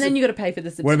about the rest and then of- you got to pay for the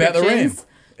What subscriptions. about the RAM?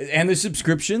 And the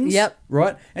subscriptions? Yep.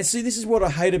 Right? And see, this is what I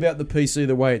hate about the PC,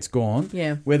 the way it's gone.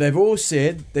 Yeah. Where they've all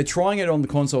said they're trying it on the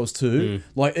consoles too.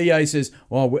 Like EA says,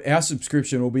 well, our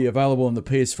subscription will be available on the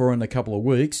PS4 in a couple of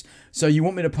weeks. So you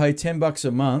want me to pay $10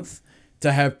 a month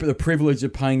to have the privilege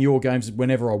of paying your games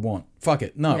whenever I want? Fuck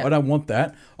it. No, Yeah. I don't want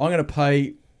that. I'm going to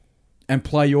pay and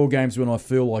play your games when I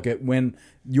feel like it, when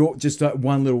you're just that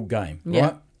one little game, Yeah.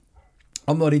 right?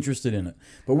 I'm not interested in it.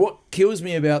 But what kills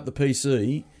me about the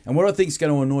PC, and what I think is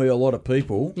going to annoy a lot of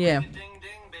people, Yeah.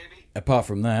 apart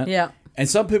from that, Yeah. and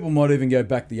some people might even go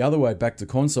back the other way, back to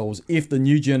consoles, if the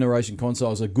new generation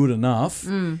consoles are good enough.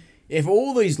 If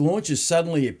all these launches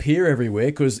suddenly appear everywhere,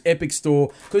 because Epic Store,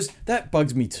 because that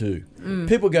bugs me too.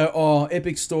 People go, oh,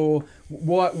 Epic Store,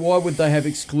 why would they have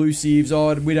exclusives?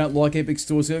 Oh, we don't like Epic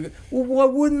Stores. Well, why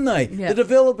wouldn't they? Yeah. The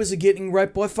developers are getting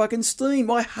raped by fucking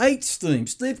Steam. I hate Steam.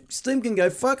 Steam can go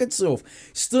fuck itself.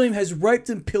 Steam has raped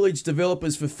and pillaged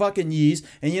developers for fucking years,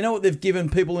 and you know what they've given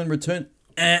people in return?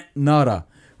 Nada.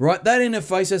 Right? That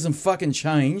interface hasn't fucking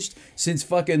changed since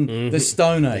fucking the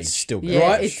Stone Age. It's still good. Yeah.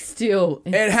 Right? It's still.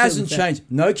 It hasn't changed.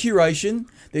 No curation.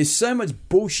 There's so much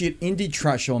bullshit indie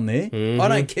trash on there. I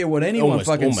don't care what anyone Almost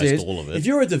fucking says. all of it. If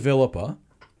you're a developer,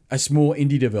 a small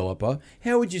indie developer,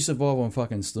 how would you survive on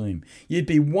fucking Steam? You'd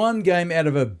be one game out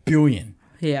of a billion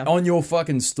Yeah. on your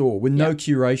fucking store with no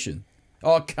curation.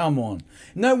 Oh, come on.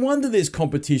 No wonder there's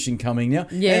competition coming now.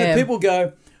 Yeah. And the people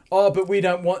go, oh, but we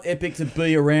don't want Epic to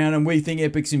be around and we think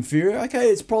Epic's inferior. Okay,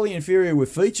 it's probably inferior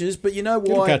with features, but you know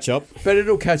why? It'll catch up. But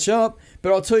it'll catch up.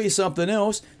 But I'll tell you something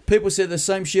else. People said the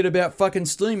same shit about fucking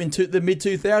Steam in the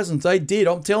mid-2000s. They did.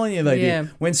 I'm telling you they did.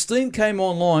 When Steam came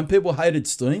online, people hated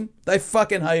Steam. They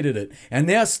fucking hated it. And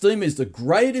now Steam is the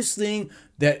greatest thing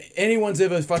that anyone's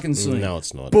ever fucking seen. No,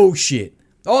 it's not. Bullshit.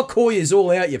 I'll call you all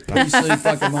out, you PC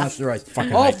fucking master race.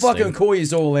 I'll fucking Steam. call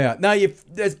you all out. No,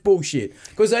 that's bullshit.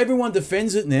 Because everyone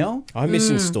defends it now. I miss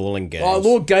installing games. Oh,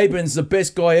 Lord Gaben's the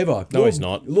best guy ever. No, he's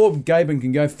not. Lord Gaben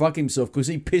can go fuck himself because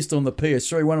he pissed on the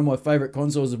PS3, one of my favourite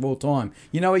consoles of all time.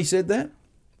 You know he said that?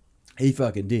 He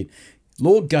fucking did.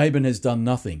 Lord Gaben has done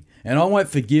nothing. And I won't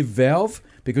forgive Valve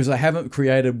because they haven't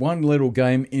created one little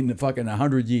game in the fucking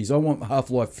 100 years. I want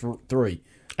Half-Life 3.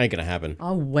 Ain't gonna happen.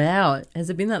 Oh, wow. Has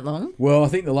it been that long? Well, I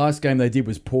think the last game they did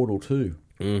was Portal 2.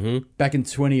 Mm-hmm. Back in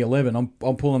 2011. I'm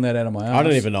pulling that out of my arse. I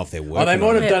don't even know if they're working. Oh, they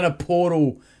might on have done a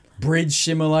Portal bridge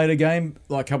simulator game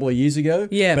like a couple of years ago.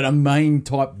 Yeah. But a main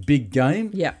type big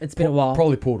game. Yeah, it's been a while.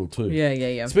 Probably Portal 2. Yeah.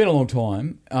 It's been a long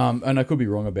time, and I could be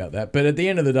wrong about that. But at the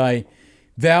end of the day,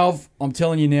 Valve, I'm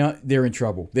telling you now, they're in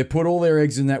trouble. They've put all their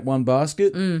eggs in that one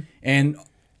basket, and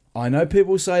I know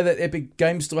people say that Epic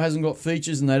Games Store hasn't got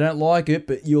features and they don't like it,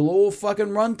 but you'll all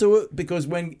fucking run to it because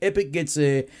when Epic gets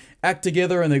their act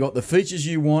together and they got the features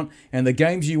you want and the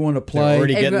games you want to play, They're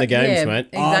already getting the games, mate.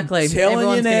 Exactly. I'm telling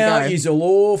Everyone's you now, gonna go. you'll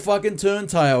all fucking turn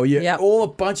tail. You're Yep. all a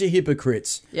bunch of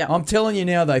hypocrites. Yep. I'm telling you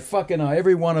now, they fucking are,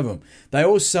 every one of them. They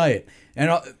all say it. And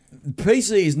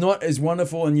PC is not as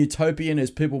wonderful and utopian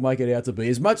as people make it out to be,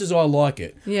 as much as I like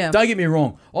it. Yeah. Don't get me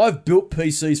wrong. I've built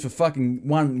PCs for fucking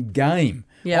one game.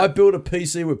 Yeah. I built a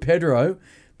PC with Pedro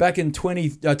back in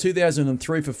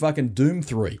 2003 for fucking Doom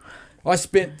 3. I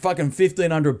spent fucking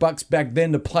 $1,500 back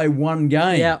then to play one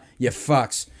game. Yeah. You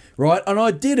fucks. Right? And I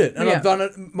did it. And Yeah. I've done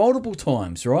it multiple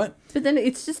times, right? But then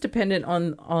it's just dependent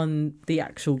on the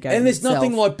actual game And there's itself.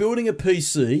 nothing like building a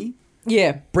PC,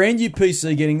 Yeah. brand new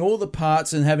PC, getting all the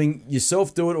parts and having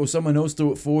yourself do it or someone else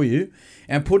do it for you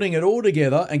and putting it all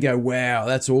together and go, wow,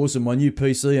 that's awesome, my new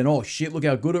PC, and oh shit, look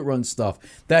how good it runs stuff.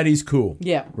 That is cool.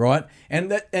 Yeah. Right? And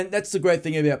that's the great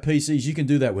thing about PCs. You can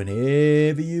do that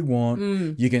whenever you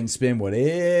want. You can spend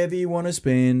whatever you want to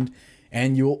spend.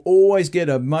 And you'll always get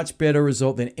a much better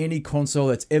result than any console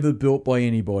that's ever built by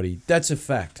anybody. That's a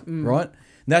fact, right? And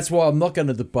that's why I'm not going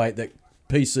to debate that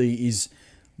PC is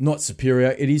not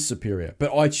superior. It is superior.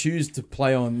 But I choose to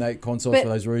play on that console But for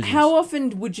those reasons. how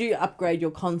often would you upgrade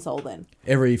your console then?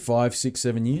 Every 5, 6,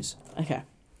 7 years. Okay.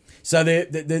 So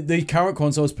the current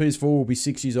console's PS4 will be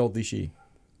 6 years old this year.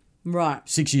 Right.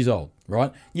 6 years old,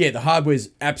 right? Yeah, the hardware's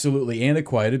absolutely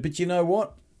antiquated, but you know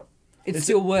what? It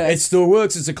still works. It still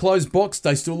works. It's a closed box.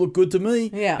 They still look good to me.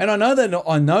 Yeah. And I know they're not.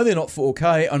 I know they're not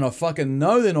 4K, and I fucking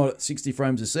know they're not at 60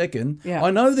 frames a second. Yeah.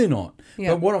 I know they're not. Yeah.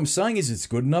 But what I'm saying is, it's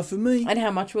good enough for me. And how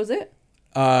much was it?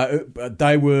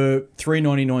 They were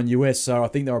 $399 US, so I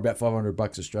think they were about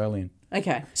 $500 Australian.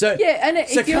 Okay. So yeah, and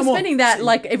so if you're come on. spending that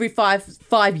like every five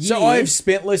years. So I've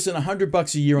spent less than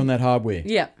 $100 a year on that hardware.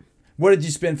 Yeah. What did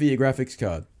you spend for your graphics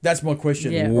card? That's my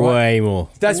question. Yeah. Right? Way more.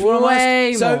 That's what I'm Way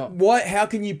asking. So more. why? How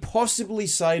can you possibly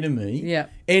say to me, Yeah.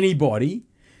 anybody,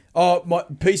 oh, my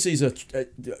PCs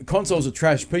are consoles are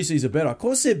trash, PCs are better? Of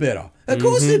course they're better. Of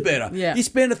course they're better. Yeah. You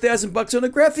spend $1,000 on a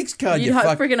graphics card. You'd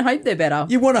freaking hope they're better.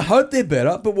 You want to hope they're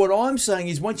better, but what I'm saying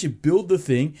is once you build the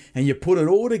thing and you put it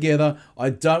all together, I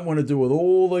don't want to do with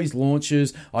all these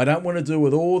launches. I don't want to do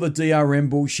with all the DRM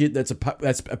bullshit that's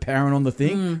apparent on the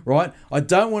thing, right? I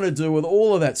don't want to do with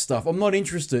all of that stuff. I'm not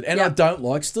interested, and I Yep. don't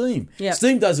like Steam. Yep.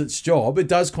 Steam does its job. It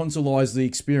does consoleize the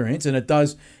experience, and it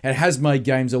has made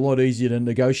games a lot easier to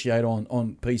negotiate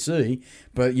on PC.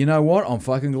 But you know what? I'm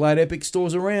fucking glad Epic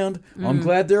Store's around. I'm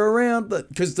glad they're around, but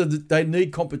because they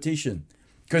need competition.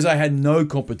 Because they had no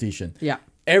competition. Yeah.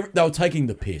 They were taking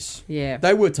the piss. Yeah.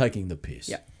 They were taking the piss.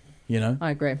 Yeah. You know? I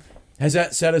agree. Has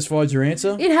that satisfied your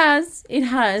answer? It has.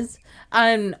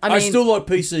 I mean, I still like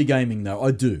PC gaming, though. I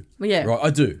do. Yeah. Right,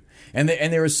 I do. And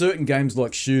there are certain games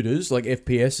like shooters, like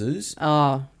FPSs,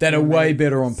 Oh, that are way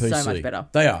better on so PC. much better.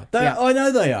 They are. Yeah. I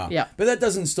know they are. Yeah. But that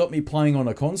doesn't stop me playing on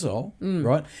a console,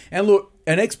 right? And look,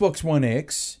 an Xbox One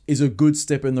X is a good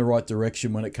step in the right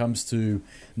direction when it comes to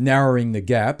narrowing the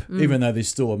gap, even though there's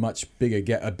still a much bigger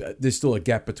gap. There's still a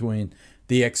gap between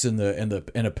the X and a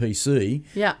PC.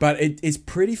 Yeah. But it's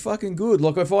pretty fucking good.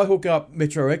 Like if I hook up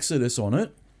Metro Exodus on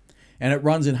it, and it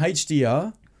runs in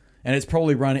HDR, and it's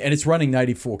probably running, and it's running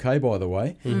native 4K, by the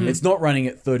way. It's not running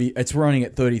at 30. It's running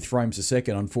at 30 frames a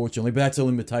second, unfortunately, but that's a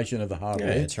limitation of the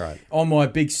hardware. Yeah, that's right. On my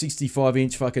big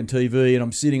 65-inch fucking TV, and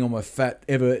I'm sitting on my fat,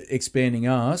 ever expanding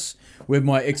ass with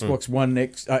my Xbox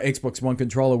One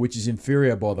controller, which is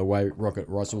inferior, by the way, Rocket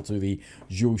Russell, to the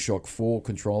DualShock 4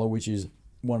 controller, which is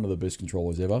one of the best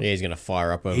controllers ever. Yeah, he's going to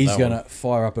fire up over He's that going one. to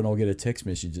fire up, and I'll get a text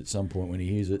message at some point when he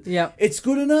hears it. Yep. It's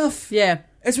good enough. Yeah.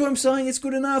 That's what I'm saying. It's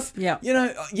good enough. Yeah. You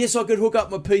know, yes, I could hook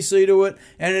up my PC to it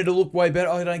and it'll look way better.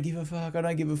 I don't give a fuck. I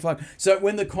don't give a fuck. So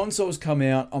when the consoles come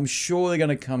out, I'm sure they're going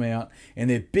to come out, and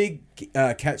their big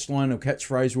catchline or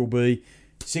catchphrase will be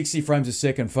 60 frames a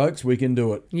second, folks. We can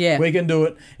do it. Yeah. We can do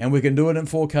it, and we can do it in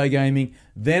 4K gaming.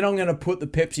 Then I'm going to put the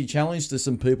Pepsi challenge to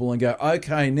some people and go,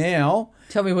 okay, now...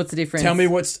 Tell me what's the difference. Tell me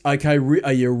what's... Okay,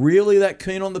 are you really that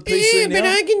keen on the PC now? but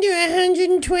I can do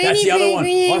 120 That's the other one.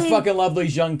 frames. I fucking love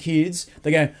these young kids.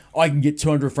 They go, I can get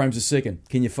 200 frames a second.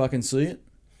 Can you fucking see it?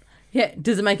 Yeah.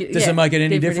 Does it make it? Does it make it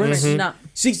any difference? No.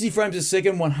 60 frames a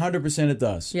second, 100% it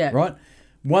does. Yeah. Right?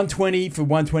 120 for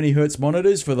 120 hertz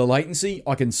monitors for the latency,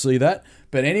 I can see that.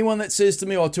 But anyone that says to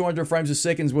me, 200 frames a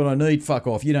second is what I need, fuck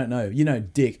off. You don't know. You know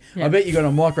dick. Yeah. I bet you got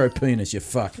a micro penis, you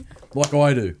fuck. Like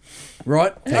I do.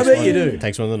 Right? I bet you do.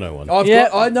 Takes one to know one.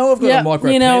 I know I've got a micro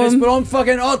you know, penis, but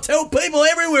I'll tell people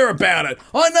everywhere about it.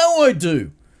 I know I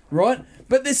do. Right?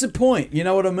 But there's a point, you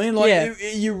know what I mean? Like, Yeah.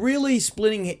 you're really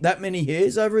splitting that many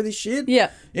hairs over this shit? Yeah.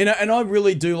 You know, and I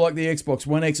really do like the Xbox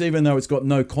One X, even though it's got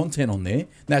no content on there.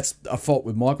 That's a fault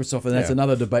with Microsoft, and that's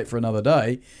another debate for another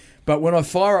day. But when I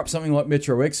fire up something like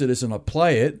Metro Exodus and I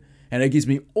play it, and it gives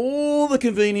me all the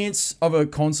convenience of a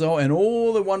console and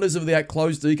all the wonders of that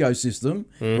closed ecosystem,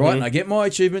 right? And I get my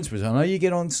achievements, which I know you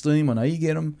get on Steam, I know you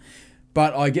get them,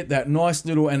 but I get that nice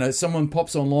little, and someone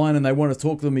pops online and they want to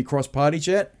talk to me cross-party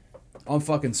chat, I'm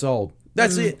fucking sold.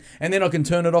 That's it. And then I can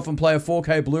turn it off and play a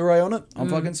 4K Blu-ray on it. I'm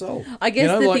fucking sold. I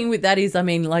guess the thing with that is, I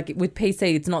mean, like with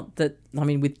PC, it's not that. I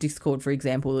mean, with Discord, for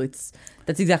example,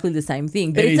 that's exactly the same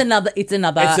thing. But it's another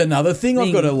thing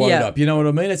I've got to load Yeah. up. You know what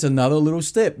I mean? It's another little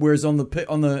step. Whereas on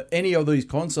the any of these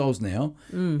consoles now,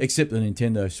 except the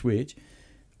Nintendo Switch,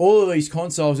 all of these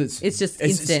consoles, it's just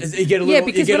instant. You get a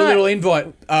little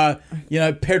invite.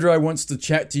 Pedro wants to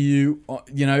chat to you.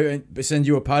 And send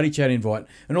you a party chat invite,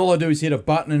 and all I do is hit a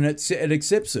button and it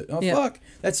accepts it. Oh fuck,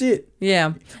 that's it.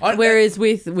 Yeah. Whereas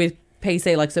with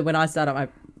PC, like so, when I start up my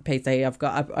PC,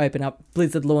 I open up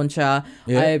Blizzard Launcher.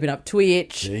 Yeah. I open up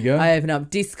Twitch. There you go. I open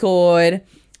up Discord.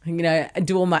 I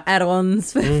do all my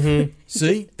add-ons.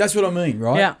 See, that's what I mean,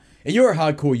 right? Yeah. And you're a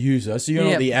hardcore user, so you're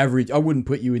not the average. I wouldn't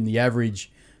put you in the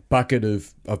average bucket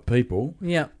of people.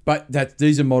 Yeah. But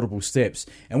these are multiple steps.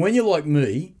 And when you're like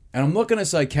me, and I'm not going to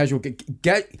say casual...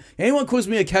 anyone calls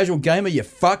me a casual gamer, you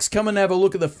fucks, come and have a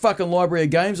look at the fucking library of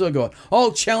games I got.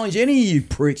 I'll challenge any of you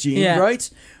pricks, you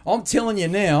ingrates. I'm telling you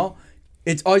now,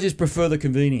 I just prefer the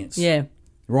convenience. Yeah.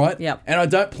 Right? Yeah. And I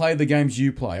don't play the games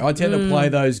you play. I tend to play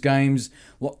those games...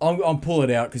 I'll pull it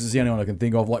out because it's the only one I can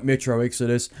think of, like Metro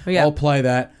Exodus. Yeah. I'll play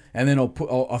that. And then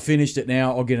I finished it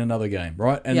now, I'll get another game,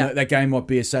 right? And that game might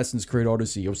be Assassin's Creed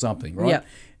Odyssey or something, right? Yeah.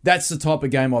 That's the type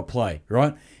of game I play,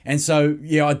 right? And so,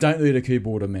 I don't need a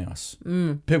keyboard or mouse.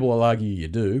 People will argue you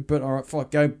do, but all right,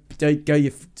 fuck, do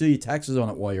your taxes on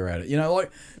it while you're at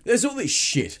it. There's all this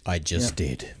shit. I just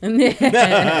did. I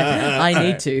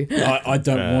need to. I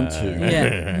don't want to.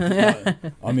 Yeah.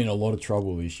 I'm in a lot of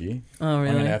trouble this year. Oh, really?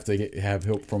 I'm going to have to have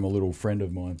help from a little friend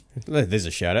of mine. There's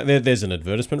a shout out. There's an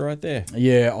advertisement right there.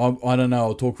 Yeah, I don't know.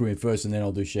 I'll talk to him first and then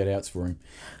I'll do shout outs for him.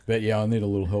 But I need a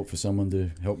little help for someone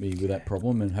to help me with that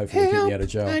problem and hopefully keep me out of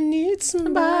jail. I need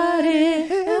somebody.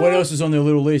 What else is on their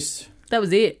little list? That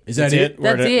was it. Is that it?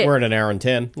 That's it. We're at an hour and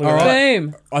 10. Look All at right. that.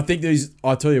 Boom. I think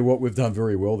I'll tell you what, we've done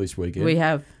very well this weekend. We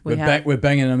have. We're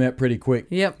banging them out pretty quick.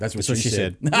 Yep. That's what That's she what she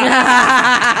said. said.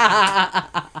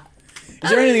 Is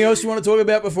there anything else you want to talk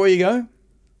about before you go?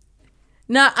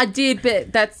 No, I did,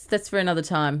 but that's for another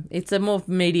time. It's a more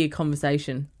media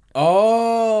conversation.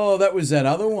 Oh, that was that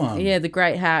other one. Yeah, the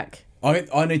Great Hack.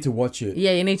 I need to watch it.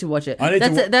 Yeah, you need to watch it.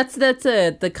 That's That's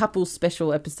the couple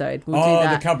special episode. We'll do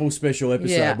that. The couple special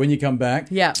episode. Yeah. When you come back.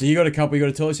 Yeah. So you got a couple. You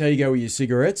got to tell us how you go with your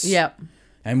cigarettes. Yep.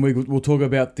 And we'll talk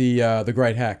about the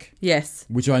Great Hack. Yes.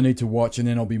 Which I need to watch, and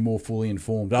then I'll be more fully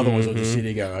informed. Otherwise, I'll just sit here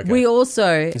and go, okay. We also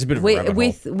It's a bit of a rabbit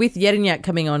hole. with Yettinyak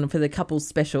coming on for the couple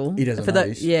special. He doesn't for know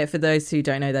this. Yeah, for those who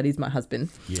don't know, that is my husband.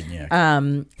 Yeah.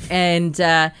 And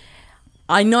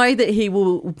I know that he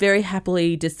will very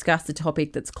happily discuss a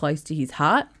topic that's close to his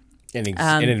heart. It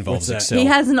involves What's that? Excel. He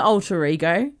has an alter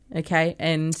ego, okay,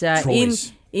 and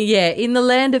Trolleys. Yeah, in the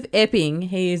land of Epping,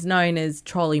 he is known as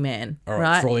Trolley Man. All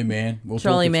right, Trolley Man.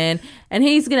 Trolley Man. And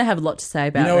he's going to have a lot to say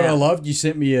about that. You know what I loved? You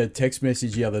sent me a text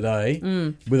message the other day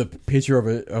with a picture of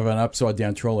an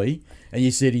upside-down trolley, and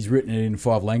you said he's written it in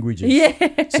 5 languages. Yeah.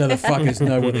 So the fuckers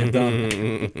know what they've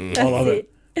done. I love it.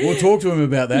 We'll talk to him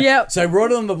about that. Yep. So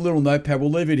write on the little notepad.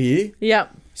 We'll leave it here.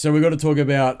 Yep. So we've got to talk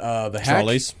about the hack.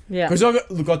 Trolleys. Yeah. Because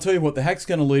I'll tell you what, the hack's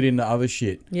going to lead into other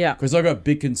shit. Yeah. Because I've got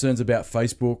big concerns about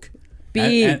Facebook.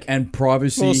 Big. And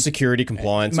privacy. Well, security,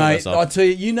 compliance, all that Mate, stuff. I tell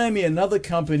you, you name me another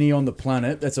company on the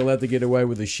planet that's allowed to get away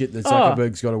with the shit that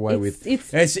Zuckerberg's got away with.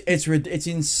 It's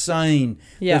insane.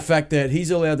 Yeah. The fact that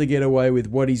he's allowed to get away with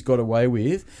what he's got away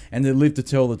with, and they live to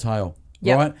tell the tale.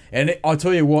 Yep. Right? And I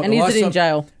tell you what, And is it in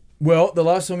jail? Well, the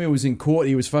last time he was in court,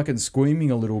 he was fucking squeaming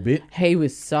a little bit. He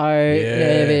was so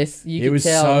nervous. You could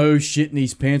tell. So shitting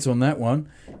his pants on that one,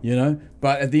 you know.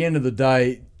 But at the end of the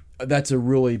day, that's a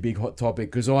really big hot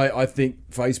topic because I think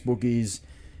Facebook is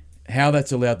how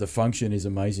that's allowed to function is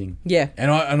amazing. Yeah. And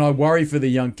I worry for the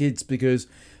young kids because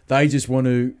they just want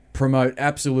to promote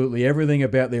absolutely everything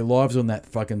about their lives on that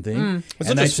fucking thing.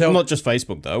 It's not just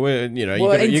Facebook though.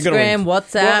 Instagram,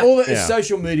 WhatsApp. all the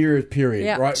social media period,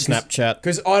 Yeah. right? Snapchat.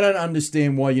 Because I don't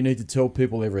understand why you need to tell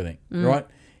people everything, right?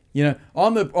 You know,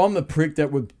 I'm the prick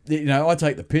that would, you know, I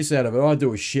take the piss out of it. I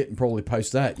do a shit and probably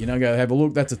post that. You know, go have a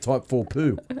look. That's a type 4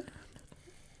 poo.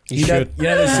 You know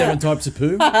there's 7 types of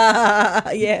poo?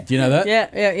 Yeah. Do you know that?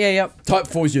 Yeah. Type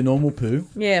 4 is your normal poo.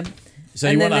 Yeah. So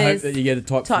And you then want to hope there's that you get a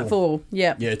type 4. Type 4.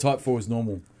 Yeah. Yeah, type 4 is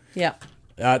normal. Yeah.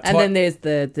 Type, And then there's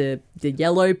the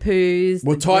yellow poos,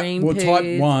 the green poos.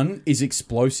 type 1 is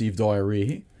explosive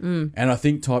diarrhea. And I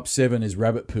think type 7 is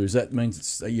rabbit poos. That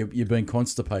means you've been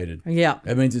constipated. Yeah.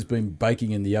 That means it's been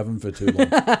baking in the oven for too long.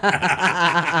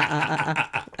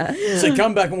 So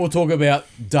come back and we'll talk about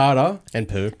data. And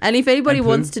poo. And if anybody And poo.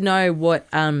 wants to know what,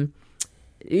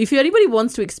 if anybody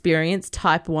wants to experience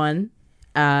type 1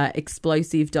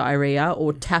 explosive diarrhea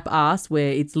or tap ass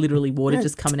where it's literally water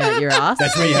just coming out your ass.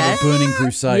 That's where you have a burning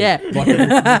crusade. Yeah. Like a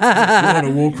World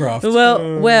of Warcraft.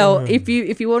 Well, if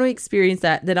you want to experience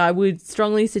that, then I would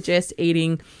strongly suggest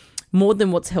eating more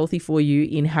than what's healthy for you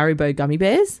in Haribo gummy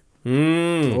bears.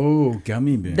 Oh,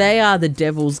 gummy bears. They are the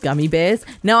devil's gummy bears.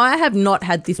 Now, I have not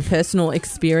had this personal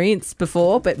experience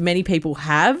before, but many people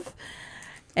have.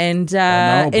 And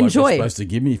enjoy. You're supposed to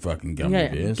give me fucking gummy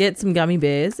bears. Get some gummy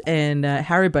bears and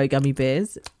Haribo gummy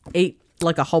bears. Eat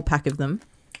like a whole pack of them,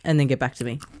 and then get back to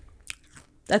me.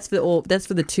 That's for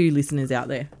the 2 listeners out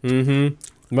there. Mm-hmm.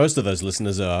 Most of those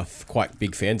listeners are quite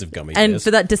big fans of gummy And bears.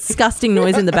 for that disgusting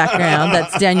noise in the background,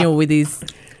 that's Daniel with his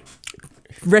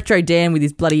Retro Dan with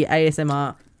his bloody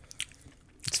ASMR.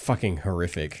 It's fucking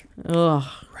horrific. Ugh.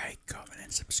 Rate, comment,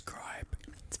 and subscribe.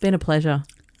 It's been a pleasure.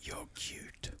 You're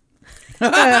cute.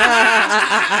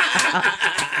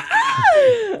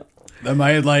 The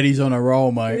maid lady's on a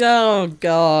roll, mate. Oh,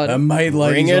 God. The maid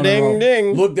lady's on a roll.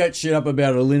 Ring-a-ding-ding. Look that shit up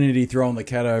about Alinity throwing the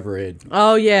cat overhead.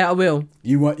 Oh, yeah, I will.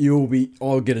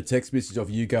 I'll get a text message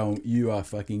off you going, you are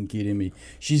fucking kidding me.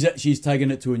 She's taken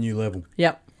it to a new level.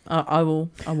 Yep. I will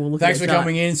look Thanks at for it.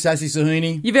 coming in, Sassy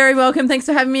Sahini. You're very welcome. Thanks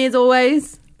for having me as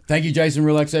always. Thank you, Jason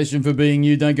Relaxation, for being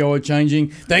you. Don't go out changing.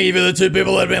 Thank you for the 2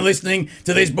 people that have been listening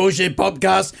to this bullshit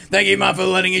podcast. Thank you, Mum, for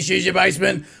letting us use your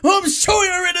basement. I'm sorry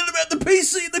I read it about the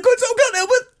PC and the console. Can't help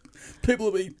it. People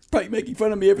have been making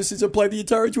fun of me ever since I played the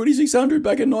Atari 2600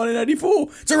 back in 1984.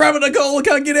 It's a rabbit hole I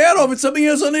can't get out of. It's something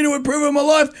else I need to improve in my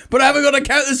life, but I haven't got a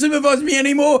cat that supervises me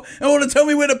anymore and want to tell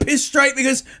me where to piss straight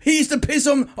because I used to piss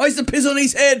on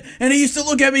his head and he used to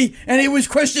look at me and he was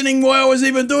questioning why I was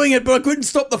even doing it, but I couldn't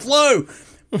stop the flow.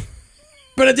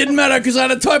 But it didn't matter because I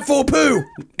had a type 4 poo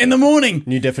in the morning.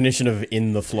 New definition of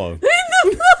in the flow.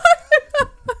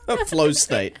 Flow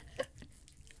state.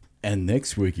 And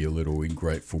next week, you little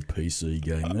ungrateful PC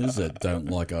gamers that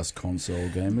don't like us console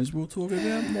gamers, we'll talk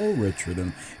about more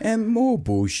retrodom and more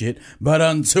bullshit. But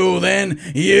until then,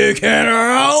 you can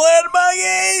roll it,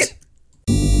 monkeys!